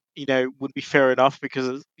 would be fair enough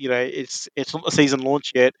because it's not the season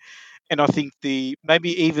launch yet, and I think the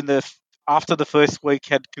maybe even the after the first week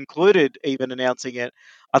had concluded, even announcing it.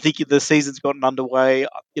 I think the season's gotten underway.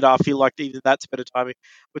 I feel like even that's better timing.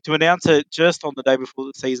 But to announce it just on the day before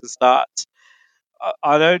the season starts,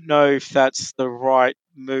 I don't know if that's the right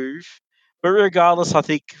move. But regardless, I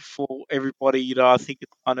think for everybody, I think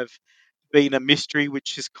it's kind of been a mystery,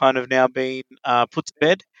 which has kind of now been put to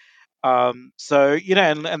bed. So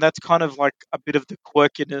and that's kind of like a bit of the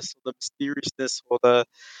quirkiness, or the mysteriousness, or the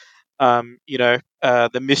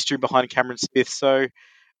mystery behind Cameron Smith. So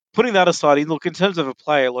putting that aside, look, in terms of a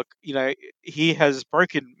player, look, he has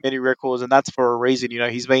broken many records, and that's for a reason.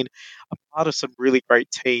 He's been a part of some really great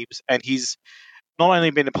teams, and he's not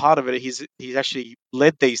only been a part of it, he's actually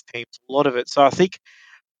led these teams a lot of it. So I think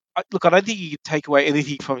look, I don't think you can take away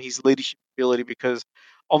anything from his leadership ability, because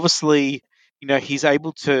obviously, he's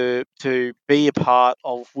able to be a part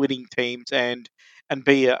of winning teams, and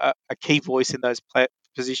be a key voice in those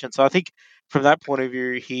positions. So I think from that point of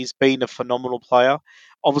view, he's been a phenomenal player.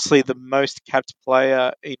 Obviously, the most capped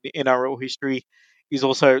player in NRL history is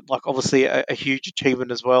also like obviously a huge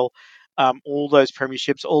achievement as well. All those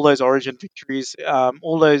premierships, all those Origin victories,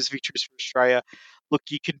 all those victories for Australia. Look,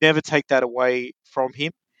 you could never take that away from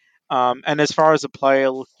him. And as far as a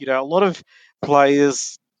player, look, a lot of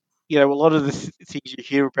players, a lot of the things you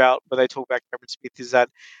hear about when they talk about Cameron Smith is that,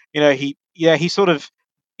 he sort of,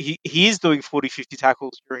 he is doing 40, 50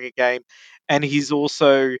 tackles during a game. And he's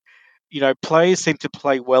also, players seem to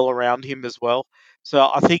play well around him as well. So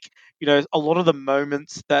I think, a lot of the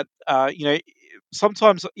moments that,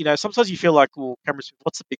 sometimes you feel like, well, Cameron Smith,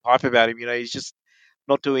 what's the big hype about him? He's just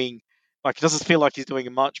not doing, like, it doesn't feel like he's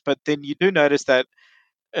doing much. But then you do notice that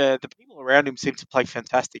the people around him seem to play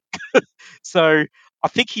fantastic. So I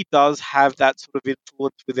think he does have that sort of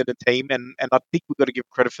influence within a team, and I think we've got to give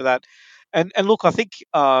credit for that. And look, I think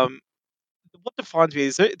what defines me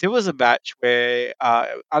is there was a match where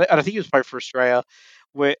I think he was playing for Australia.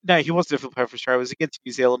 Where no, he wasn't definitely playing for Australia. It was against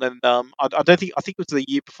New Zealand, and I don't think I think it was the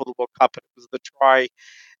year before the World Cup, and it was the Tri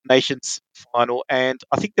Nations final, and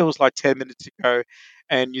I think there was like 10 minutes to go,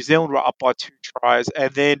 and New Zealand were up by 2 tries,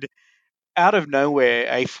 and then out of nowhere,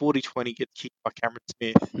 a 40-20 gets kicked by Cameron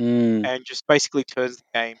Smith, Mm. and just basically turns the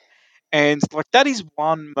game. And like that is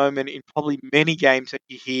one moment in probably many games that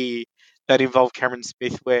you hear that involve Cameron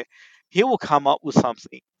Smith, where he will come up with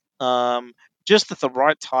something um, just at the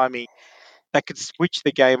right timing that could switch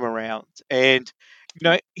the game around. And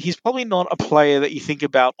he's probably not a player that you think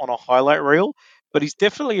about on a highlight reel, but he's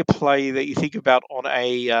definitely a player that you think about on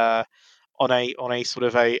a sort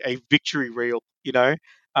of a victory reel.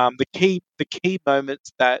 The key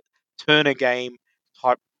moments that turn a game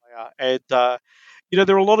type player. And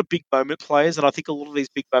there are a lot of big moment players, and I think a lot of these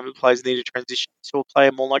big moment players need to transition to a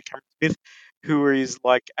player more like Cameron Smith, who is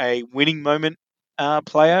like a winning moment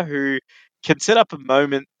player who can set up a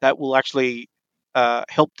moment that will actually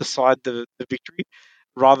help decide the victory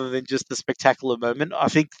rather than just the spectacular moment. I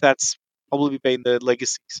think that's probably been the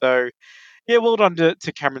legacy. So yeah, well done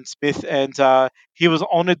to Cameron Smith, and he was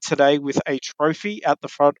honoured today with a trophy at the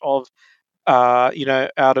front of,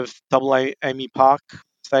 out of Double A Amy Park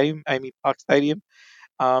Stadium,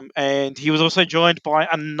 and he was also joined by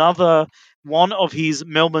another one of his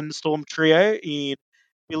Melbourne Storm trio in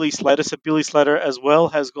Billy Slater. So Billy Slater as well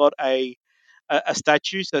has got a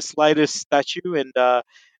statue, so Slater's statue, and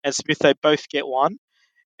Smith, they both get one.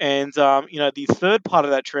 And the third part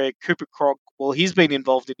of that trio, Cooper Cronk, well, he's been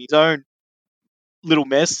involved in his own little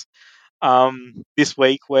mess this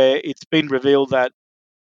week, where it's been revealed that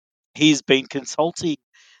he's been consulting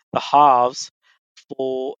the halves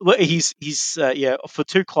for, well, he's yeah, for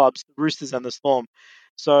two clubs, the Roosters and the Storm.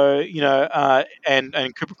 So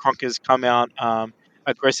and Cooper Cronk has come out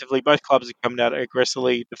aggressively. Both clubs have come out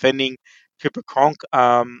aggressively defending Cooper Cronk,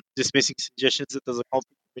 dismissing suggestions that there's a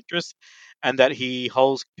conflict of interest, and that he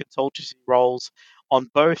holds consultancy roles on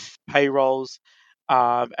both payrolls.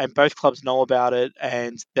 And both clubs know about it,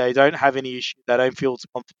 and they don't have any issue. They don't feel it's a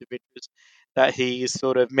conflict of interest. That he is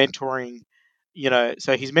sort of mentoring,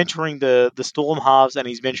 so he's mentoring the Storm halves, and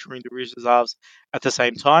he's mentoring the Roosters halves at the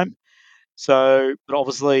same time. So, but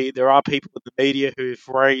obviously there are people in the media who've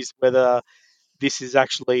raised whether this is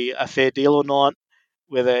actually a fair deal or not,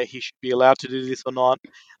 whether he should be allowed to do this or not.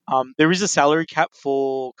 There is a salary cap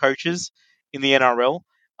for coaches in the NRL,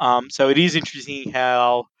 so it is interesting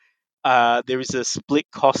how there is a split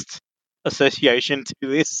cost association to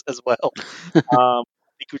this as well. I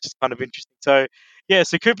think, which is kind of interesting. So yeah,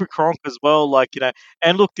 so Cooper Cronk as well, like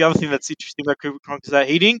and look, the other thing that's interesting about Cooper Cronk is that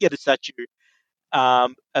he didn't get a statue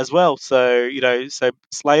as well. So so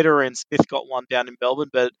Slater and Smith got one down in Melbourne,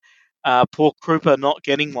 but poor Cooper not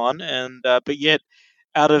getting one, and but yet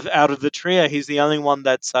out of the trio, he's the only one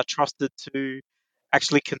that's trusted to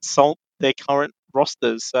actually consult their current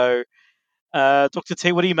rosters. So, Dr.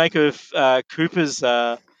 T, what do you make of Cooper's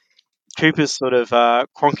sort of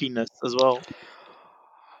cronkiness as well?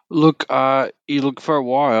 Look, you look for a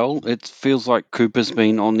while. It feels like Cooper's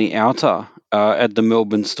been on the outer at the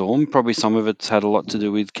Melbourne Storm. Probably some of it's had a lot to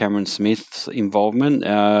do with Cameron Smith's involvement.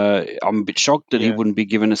 I'm a bit shocked that he Yeah. wouldn't be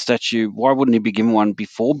given a statue. Why wouldn't he be given one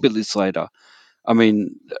before Billy Slater? I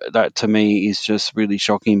mean, that to me is just really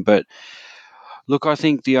shocking. But look, I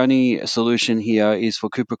think the only solution here is for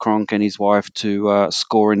Cooper Cronk and his wife to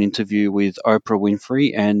score an interview with Oprah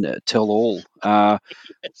Winfrey and tell all.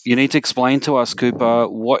 Yes. You need to explain to us, Cooper,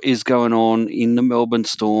 what is going on in the Melbourne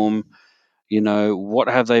Storm. What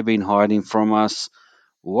have they been hiding from us?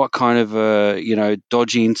 What kind of a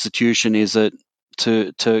dodgy institution is it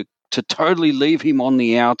to totally leave him on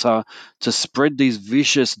the outer to spread these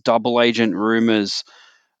vicious double agent rumors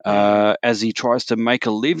Mm, as he tries to make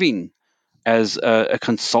a living as a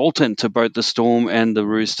consultant to both the Storm and the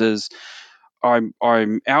Roosters. I'm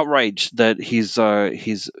outraged that his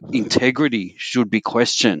integrity should be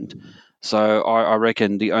questioned. So I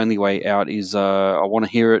reckon the only way out is I want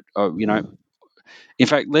to hear it. In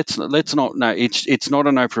fact, let's not. No, it's not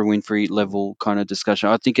an Oprah Winfrey level kind of discussion.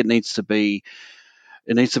 I think it needs to be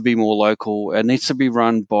more local. It needs to be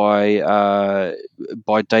run by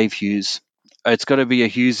Dave Hughes. It's got to be a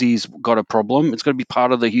Hughesy's got a problem. It's got to be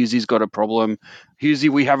part of the Hughesy's got a problem. Hughesy,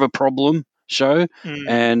 we have a problem show, mm,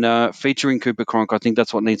 and featuring Cooper Cronk. I think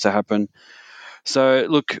that's what needs to happen. So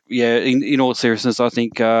look, yeah. In all seriousness, I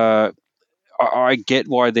think I get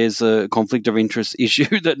why there's a conflict of interest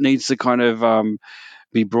issue that needs to kind of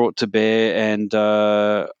be brought to bear, and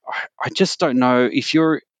I just don't know if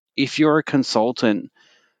you're a consultant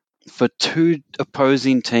for two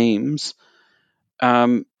opposing teams.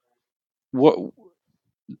 Um, what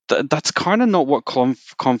that's kind of not what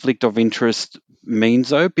conflict of interest means,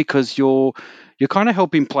 though, because you're kind of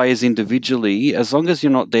helping players individually, as long as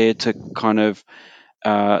you're not there to kind of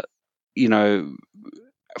uh, you know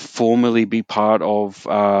formally be part of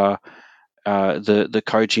the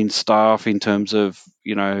coaching staff in terms of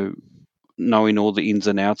knowing all the ins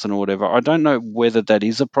and outs and whatever. I don't know whether that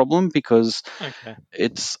is a problem because okay.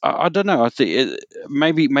 I don't know. I think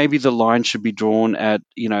maybe the line should be drawn at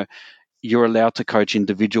you're allowed to coach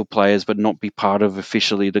individual players but not be part of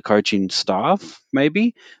officially the coaching staff.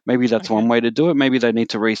 Maybe that's Okay. one way to do it. Maybe they need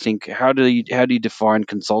to rethink how do you define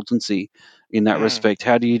consultancy in that Mm. respect.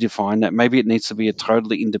 How do you define that? Maybe it needs to be a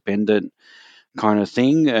totally independent kind of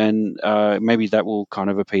thing, and maybe that will kind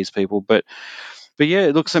of appease people. But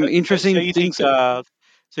yeah, look, So, some so interesting you think things there.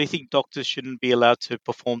 so you think doctors shouldn't be allowed to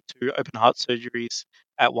perform two open heart surgeries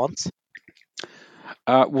at once?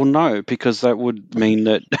 Well, no, because that would mean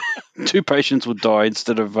that two patients would die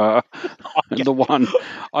instead of Okay. the one.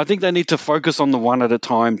 I think they need to focus on the one at a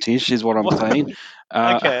time. Tish is what I'm saying.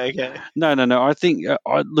 Uh, Okay. Okay. no, no, no. I think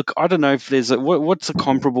look. I don't know if there's what's a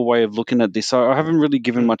comparable way of looking at this. I haven't really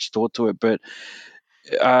given Mm, much thought to it, but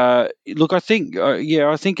look, I think yeah,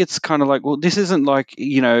 I think it's kind of like well, this isn't like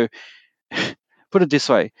put it this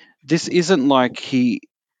way. This isn't like he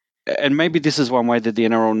and maybe this is one way that the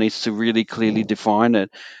NRL needs to really clearly define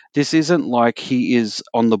it. This isn't like he is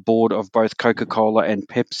on the board of both Coca-Cola and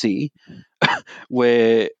Pepsi,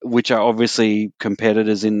 which are obviously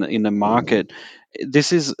competitors in the market.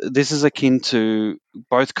 This is akin to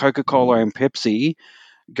both Coca-Cola and Pepsi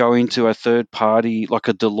going to a third party like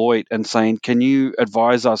a Deloitte and saying, "Can you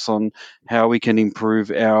advise us on how we can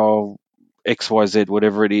improve our XYZ,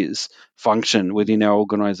 whatever it is, function within our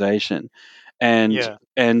organization?" And yeah.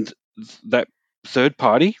 and that third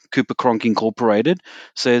party, Cooper Cronk Incorporated,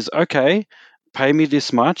 says, "Okay, pay me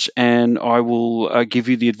this much, and I will give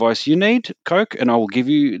you the advice you need, Coke, and I will give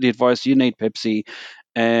you the advice you need, Pepsi."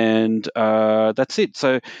 And that's it.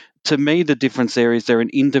 So to me, the difference there is they're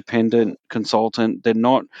an independent consultant. They're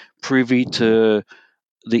not privy to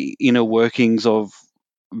the inner workings of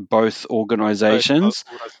both Both organizations.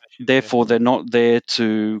 organizations. Yeah. Therefore, they're not there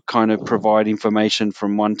to kind of provide information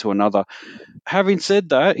from one to another. Having said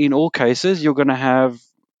that, in all cases, you're going to have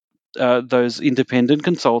those independent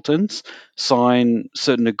consultants sign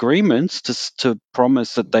certain agreements to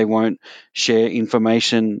promise that they won't share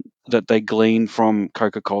information that they glean from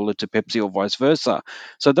Coca-Cola to Pepsi or vice versa.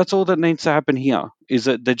 So that's all that needs to happen here. Is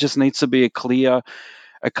that there just needs to be a clear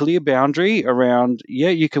boundary around. Yeah,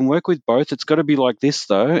 you can work with both. It's got to be like this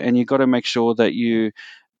though, and you've got to make sure that you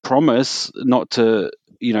promise not to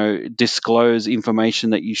disclose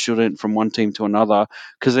information that you shouldn't from one team to another,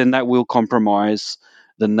 because then that will compromise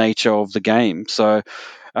the nature of the game. So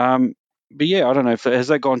um, But yeah, I don't know. Has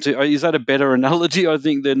that gone to? Is that a better analogy? I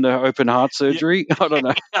think than the open heart Yeah, surgery. I don't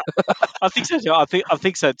know. I think so too. I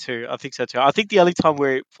think so too. I think so too. I think the only time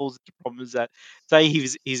where it falls into problem is that say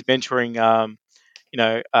he's mentoring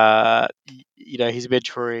he's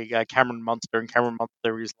mentoring Cameron Munster, and Cameron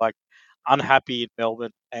Munster is like unhappy in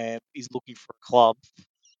Melbourne and he's looking for a club,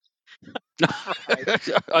 right?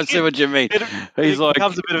 I see what you mean. Then He's it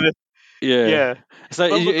becomes like, a bit of a yeah. yeah. So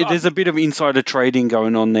But look, I there's a think bit of insider trading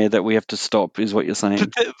going on there that we have to stop, is what you're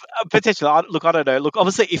saying. potentially. Look, I don't know. Look,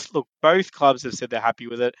 obviously, if look, both clubs have said they're happy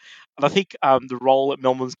with it, and I think the role at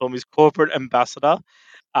Melbourne Storm is corporate ambassador.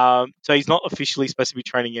 So he's not officially supposed to be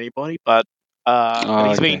training anybody, but Oh,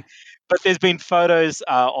 he's been, okay. but there's been photos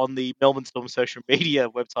on the Melbourne Storm social media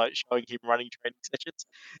website showing him running training sessions.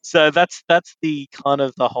 So that's the kind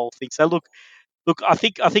of the whole thing. So look, I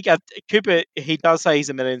think Cooper he does say he's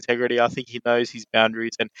a man of integrity. I think he knows his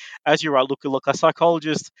boundaries, and as you're right, look, a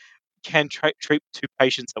psychologist can treat two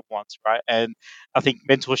patients at once, right? And I think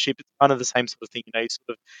mentorship is kind of the same sort of thing. He's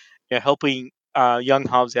sort of helping young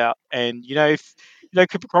halves out. And if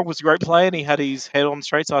Cooper Cronk was a great player and he had his head on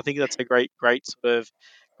straight, so I think that's a great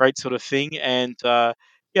sort of thing. And yeah,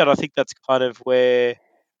 I think that's kind of where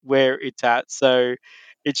it's at. So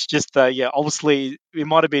it's just yeah, obviously it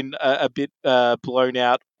might have been a bit blown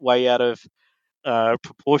out, way out of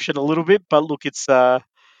proportion a little bit, but look, it's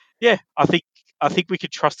yeah, I think we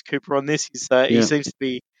could trust Cooper on this. He Yeah. seems to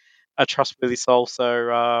be a trustworthy soul.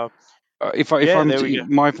 So If yeah, I'm there we go.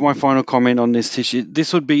 my final comment on this tissue,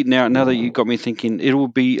 this would be now that you got me thinking, it will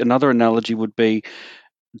be another analogy would be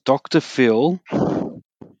Dr. Phil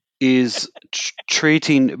is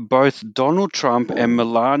treating both Donald Trump and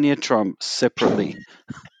Melania Trump separately.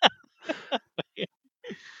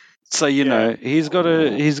 So Yeah, he's got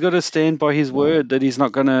to stand by his word that he's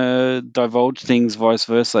not going to divulge things, vice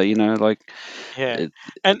versa. Like yeah, it,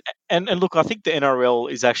 and and look, I think the NRL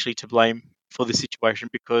is actually to blame for this situation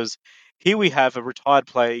because here we have a retired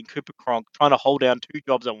player in Cooper Cronk trying to hold down two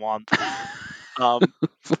jobs at once. Um,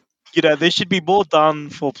 there should be more done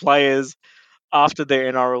for players after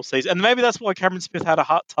their NRL season, and maybe that's why Cameron Smith had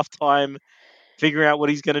a tough time figuring out what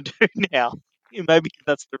he's going to do now. Maybe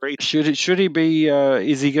that's the reason. should he be?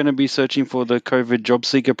 Is he going to be searching for the COVID job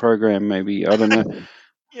seeker program? Maybe I don't know.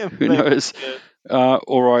 Yeah, Who maybe. knows?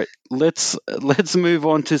 All right, let's move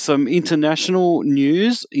on to some international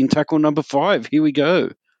news in tackle number 5. Here we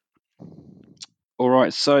go. All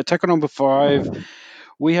right, so tackle number 5,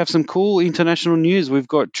 we have some cool international news. We've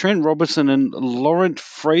got Trent Robinson and Laurent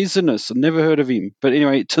Frasernes. Never heard of him, but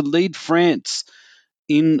anyway, to lead France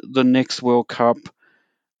in the next World Cup.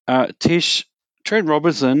 Tish, Trent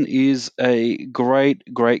Robinson is a great,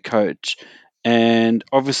 great coach, and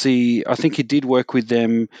obviously, I think he did work with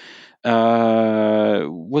them.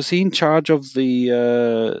 Was he in charge of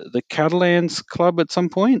the Catalans club at some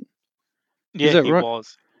point? Is Yeah, that he right?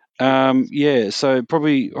 was. He was. Yeah. So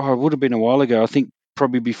probably it would have been a while ago. I think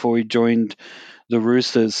probably before he joined the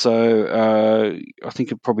Roosters. So I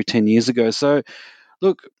think it probably 10 years ago. So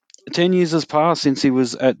look, 10 years has passed since he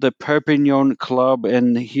was at the Perpignan club,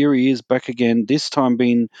 and here he is back again. This time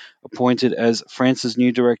being appointed as France's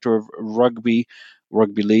new director of rugby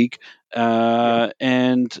league, Yep.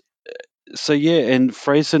 and so yeah, and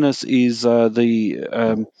Freysinis is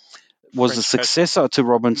the was the French coach. successor to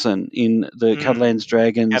Robinson in the Catalans Mm.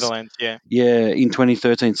 Dragons. Catalans, yeah. Yeah, in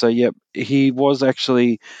 2013. So yep, he was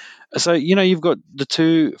actually. So you've got the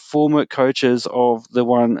two former coaches of the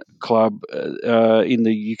one club in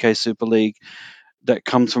the UK Super League that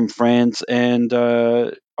comes from France, and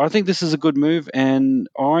I think this is a good move, and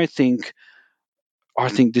I think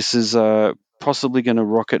this is possibly going to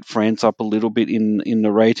rocket France up a little bit in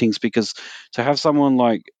the ratings because to have someone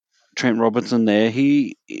like Trent Robinson there,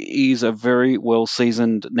 he's a very well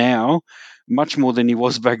seasoned now, much more than he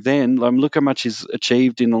was back then. Look how much he's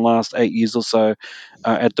achieved in the last 8 years or so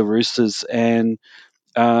at the Roosters, and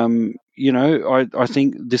I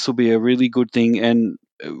think this will be a really good thing and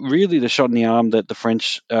really the shot in the arm that the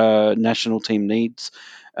French national team needs.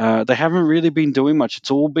 They haven't really been doing much.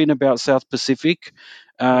 It's all been about South Pacific.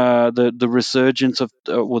 Mm. The resurgence of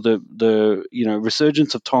or the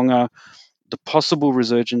resurgence of Tonga, the possible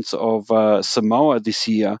resurgence of Samoa this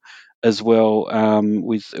year as well,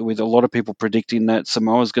 with a lot of people predicting that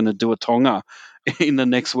Samoa is going to do a Tonga in the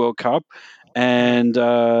next World Cup, Mm.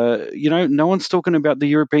 and no one's talking about the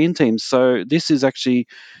European teams. So this is actually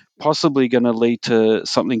possibly going to lead to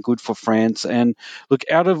something good for France. And look,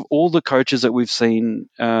 out of all the coaches that we've seen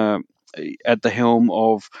at the helm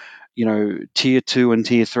of tier 2 and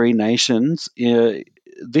tier 3 nations,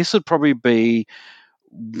 this would probably be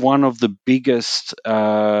one of the biggest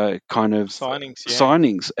kind of Signings, yeah.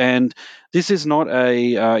 signings. And this is not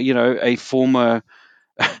a a former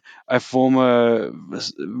a former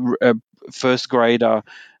uh, first grader,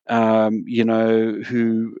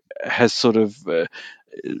 who has sort of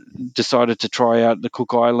decided to try out the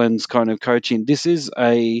Cook Islands kind of coaching. This is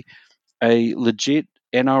a legit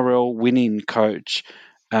NRL winning coach.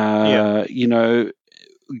 Yeah.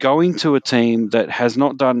 Going to a team that has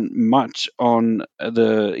not done much on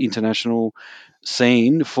the international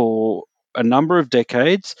scene for a number of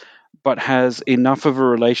decades, but has enough of a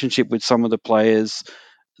relationship with some of the players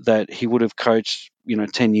that he would have coached,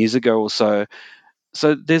 10 years ago or so.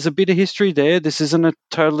 So there's a bit of history there. This isn't a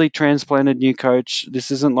totally transplanted new coach.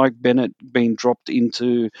 This isn't like Bennett being dropped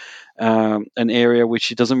into an area which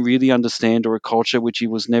he doesn't really understand, or a culture which he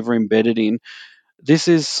was never embedded in. This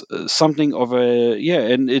is something of a, yeah,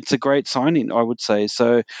 and it's a great signing, I would say.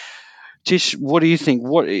 So Tish, what do you think?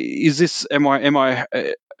 What is this? Am I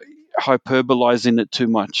hyperbolizing it too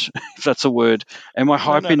much? If that's a word, am I No,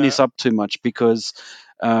 no, hyping no. this up too much? Because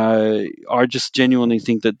I just genuinely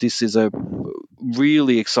think that this is a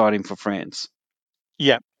really exciting for France.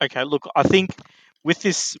 Yeah. Okay. Look, I think with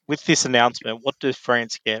this announcement, what does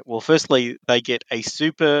France get? Well, firstly, they get a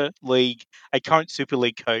current Super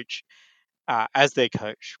League coach as their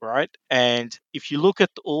coach, right? And if you look at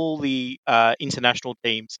all the international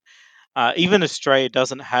teams, even Australia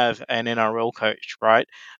doesn't have an NRL coach, right?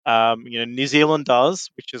 New Zealand does,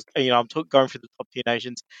 which is I'm going through the top tier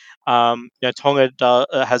nations. Tonga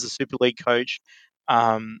has a Super League coach,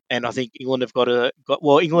 and I think England have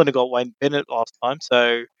England have got Wayne Bennett last time,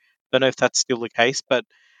 so don't know if that's still the case, but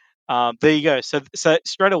there you go. So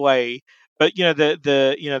straight away, but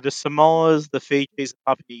the Samoas, the Fijis, the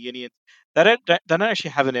Papua New Guineans, they don't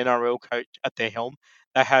actually have an NRL coach at their helm.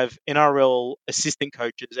 They have NRL assistant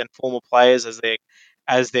coaches and former players as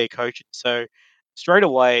their coaches. So straight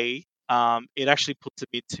away, it actually puts them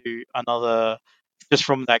into another, just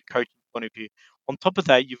from that coaching point of view. On top of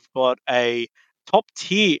that, you've got a top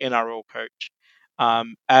tier NRL coach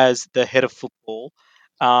as the head of football,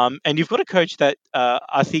 and you've got a coach that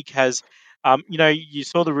I think has, you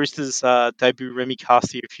saw the Roosters debut Remy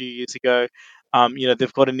Casti a few years ago.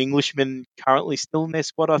 They've got an Englishman currently still in their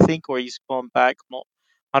squad, I think, or he's gone back. I'm not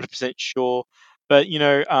 100% sure. But,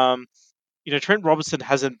 Trent Robinson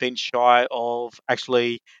hasn't been shy of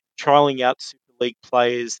actually trialing out Super League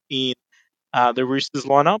players in the Roosters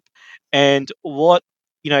lineup. And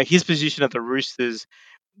his position at the Roosters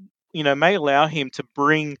may allow him to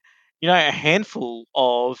bring, a handful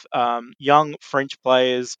of young French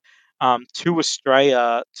players to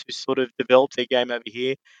Australia to sort of develop their game over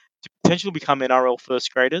here to potentially become NRL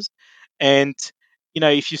first graders. And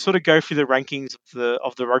if you sort of go through the rankings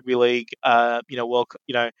of the rugby league,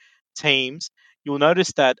 teams, you'll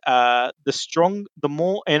notice that the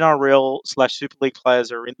more NRL slash Super League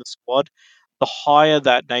players are in the squad, the higher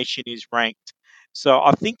that nation is ranked. So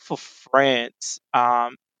I think for France,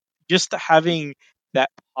 just having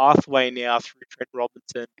that pathway now through Trent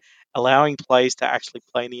Robinson, allowing players to actually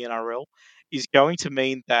play in the NRL, is going to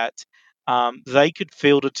mean that they could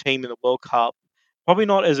field a team in the World Cup, probably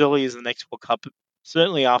not as early as the next World Cup, but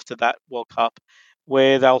certainly after that World Cup,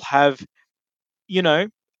 where they'll have, you know,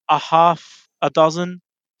 a half a dozen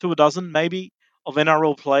to a dozen maybe of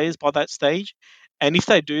NRL players by that stage. And if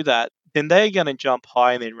they do that, then they're going to jump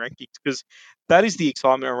high in their rankings, because that is the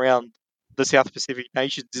excitement around the South Pacific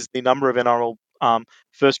nations, is the number of NRL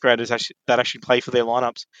first graders that actually play for their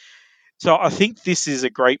lineups. So I think this is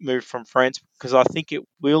a great move from France, because I think it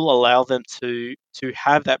will allow them to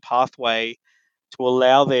have that pathway to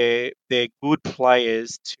allow their good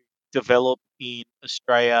players to develop in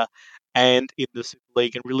Australia and in the Super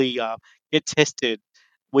League, and really get tested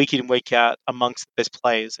week in, week out amongst the best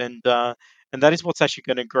players, and that is what's actually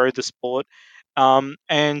going to grow the sport.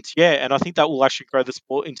 And yeah, and I think that will actually grow the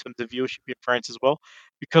sport in terms of viewership in France as well,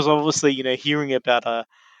 because obviously, hearing about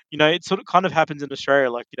it sort of kind of happens in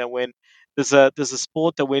Australia, like, when there's a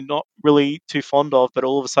sport that we're not really too fond of, but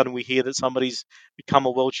all of a sudden we hear that somebody's become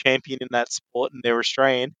a world champion in that sport and they're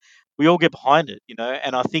Australian, we all get behind it,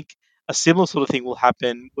 and I think a similar sort of thing will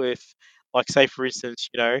happen with, like, say for instance,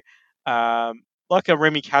 like a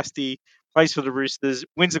Remy Casti plays for the Roosters,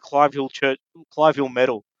 wins a Clive Hill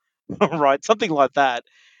medal, right? Something like that.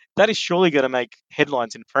 That is surely going to make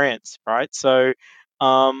headlines in France, right? So,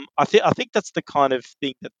 I think that's the kind of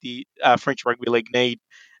thing that the French rugby league need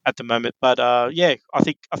at the moment. But yeah, I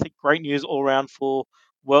think great news all around for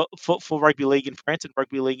rugby league in France and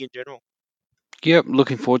rugby league in general. Yep,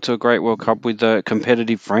 looking forward to a great World Cup with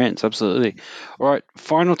competitive France. Absolutely. All right,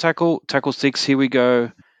 final tackle, tackle six. Here we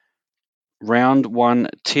go. Round one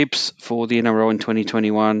tips for the NRL in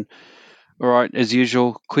 2021. All right, as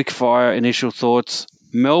usual, quick fire initial thoughts.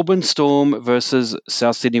 Melbourne Storm versus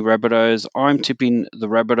South Sydney Rabbitohs. I'm tipping the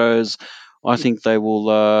Rabbitohs. I think they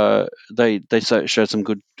will. Show some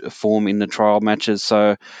good form in the trial matches,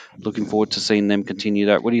 so looking forward to seeing them continue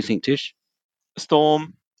that. What do you think, Tish?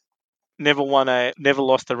 Storm never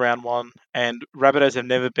lost a round one, and Rabbitohs have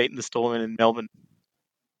never beaten the Storm in Melbourne.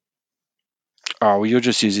 Oh, well, you're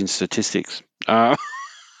just using statistics. I'm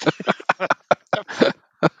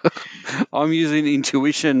using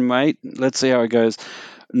intuition, mate. Let's see how it goes.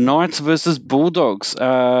 Knights versus Bulldogs.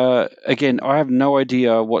 Again, I have no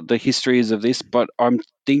idea what the history is of this, but I'm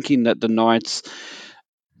thinking that the Knights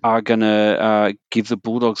are going to give the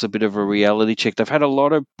Bulldogs a bit of a reality check. They've had a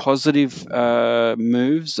lot of positive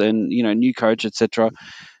moves and new coach, etc.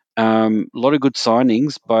 A lot of good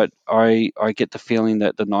signings, but I get the feeling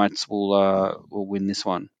that the Knights will win this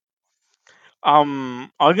one.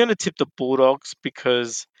 I'm going to tip the Bulldogs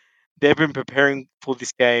because they've been preparing for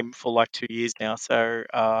this game for like 2 years now. So,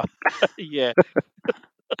 yeah.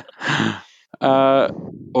 Uh,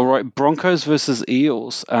 all right, Broncos versus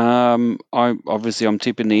Eels. I'm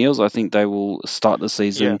tipping the Eels. I think they will start the Yeah.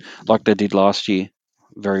 season like they did last year,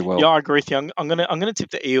 very Yeah, well. I agree with you. I'm gonna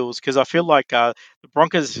tip the Eels because I feel like the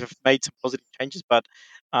Broncos have made some positive changes, but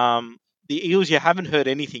um, the Eels you haven't heard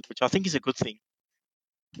anything, which I think is a good thing.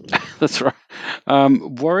 That's right.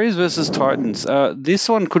 Warriors versus Titans. This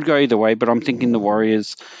one could go either way, but I'm thinking the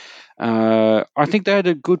Warriors. I think they had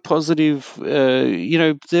a good positive.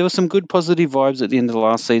 There were some good positive vibes at the end of the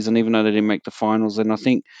last season, even though they didn't make the finals. And I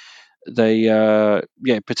think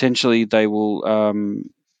potentially they will.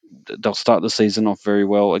 They'll start the season off very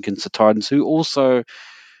well against the Titans, who also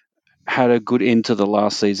had a good end to the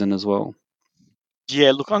last season as well.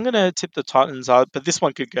 Yeah, look, I'm gonna tip the Titans, but this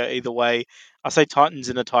one could go either way. I say Titans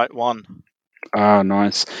in a tight one. Ah,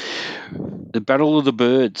 nice. The Battle of the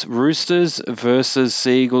Birds, Roosters versus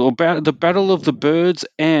Seagulls, or the Battle of the Birds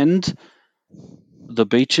and the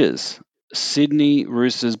Beaches. Sydney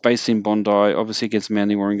Roosters, based in Bondi, obviously against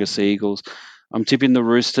Manly Warringah Seagulls. I'm tipping the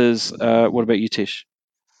Roosters. What about you, Tish?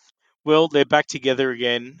 Well, they're back together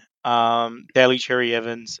again. Daly Cherry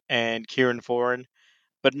Evans and Kieran Foran,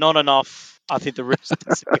 but not enough. I think the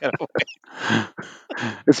Roosters are going to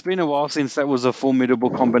It's been a while since that was a formidable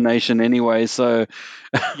combination anyway, so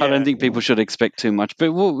I don't Yeah, think people should expect too much.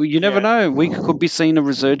 But you never yeah. know. We could be seeing a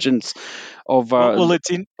resurgence of Well, it's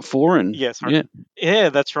in. foreign. Yeah, sorry. Yeah. Yeah,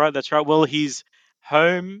 that's right. That's right. Well, he's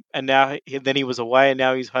home, and then he was away, and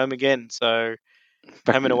now he's home again. So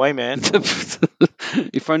Back. home and away, man.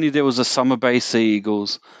 If only there was a Summer Bay Sea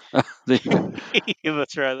Eagles. There you go. Yeah,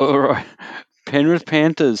 that's right. That's All right. right. Penrith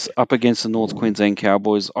Panthers up against the North Queensland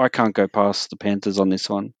Cowboys. I can't go past the Panthers on this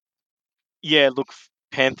one. Yeah, look,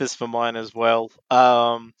 Panthers for mine as well.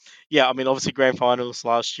 Yeah, I mean, obviously grand finals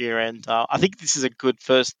last year, and I think this is a good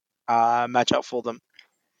first matchup for them.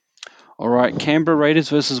 All right, Canberra Raiders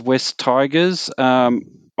versus West Tigers. I'm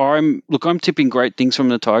tipping great things from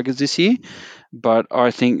the Tigers this year, but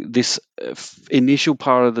I think this initial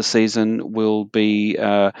part of the season will be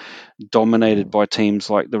dominated by teams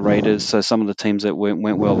like the Raiders. So some of the teams that went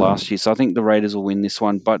well last year. So I think the Raiders will win this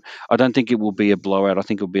one, but I don't think it will be a blowout. I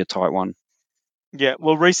think it will be a tight one. Yeah,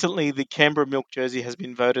 well, recently the Canberra Milk jersey has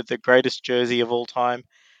been voted the greatest jersey of all time,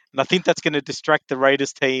 and I think that's going to distract the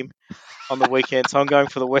Raiders team on the weekend. So I'm going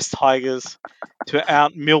for the West Tigers to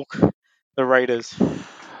out milk the Raiders.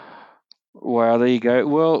 Wow, there you go.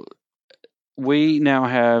 Well, we now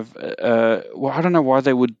have. I don't know why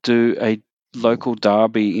they would do a local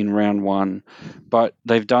derby in round one, but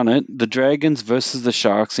they've done it. The Dragons versus the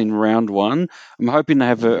Sharks in round one. I'm hoping they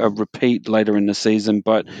have a repeat later in the season,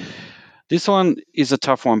 but this one is a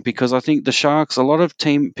tough one because I think the Sharks. A lot of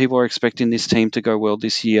team people are expecting this team to go well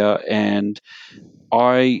this year, and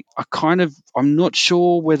I'm not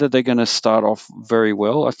sure whether they're going to start off very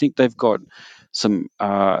well. I think they've got some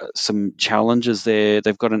challenges there.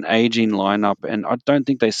 They've got an aging lineup, and I don't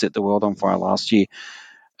think they set the world on fire last year.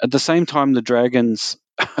 At the same time, the Dragons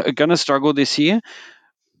are going to struggle this year,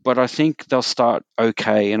 but I think they'll start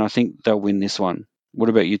okay, and I think they'll win this one. What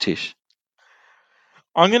about you, Tish?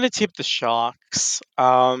 I'm going to tip the Sharks.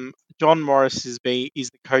 John Morris is the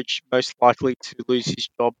coach most likely to lose his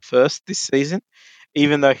job first this season,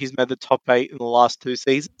 even though he's made the top eight in the last two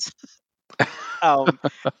seasons. Um,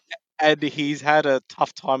 and he's had a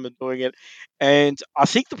tough time of doing it. And I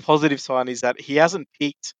think the positive sign is that he hasn't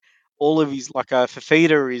picked all of his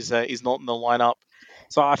Fafita is not in the lineup.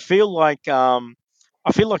 So I feel like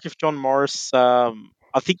if John Morris, I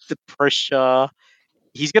think the pressure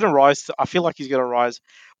he's going to rise. I feel like he's going to rise.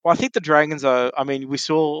 Well, I think the Dragons are. I mean, we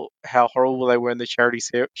saw how horrible they were in the Charity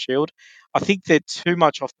Shield. I think they're too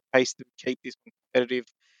much off the pace to keep this one competitive.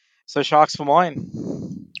 So Sharks for mine.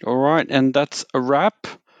 All right, and that's a wrap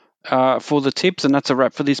for the tips, and that's a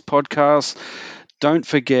wrap for this podcast. Don't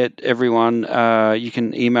forget, everyone, you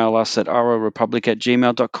can email us at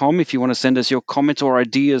rlrepublic@gmail.com if you want to send us your comments or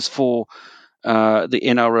ideas for the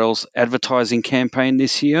NRL's advertising campaign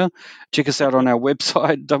this year. Check us out on our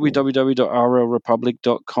website,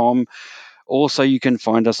 www.rlrepublic.com. Also, you can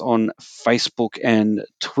find us on Facebook and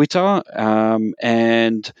Twitter.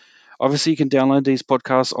 And obviously, you can download these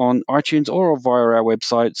podcasts on iTunes or via our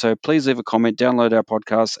website. So please leave a comment, download our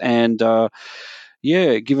podcast, and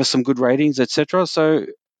give us some good ratings, etc. So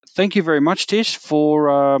thank you very much, Tish,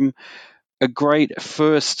 for a great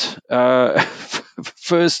first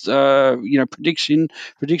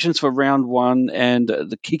predictions for round one and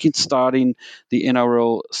the kick starting the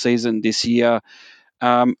NRL season this year.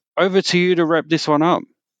 Over to you to wrap this one up.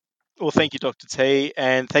 Well, thank you, Dr. T,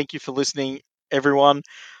 and thank you for listening, everyone.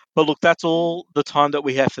 But look, that's all the time that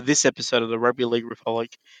we have for this episode of the Rugby League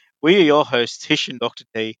Republic. We are your hosts, Tish and Dr.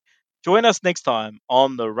 T. Join us next time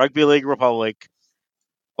on the Rugby League Republic.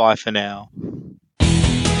 Bye for now.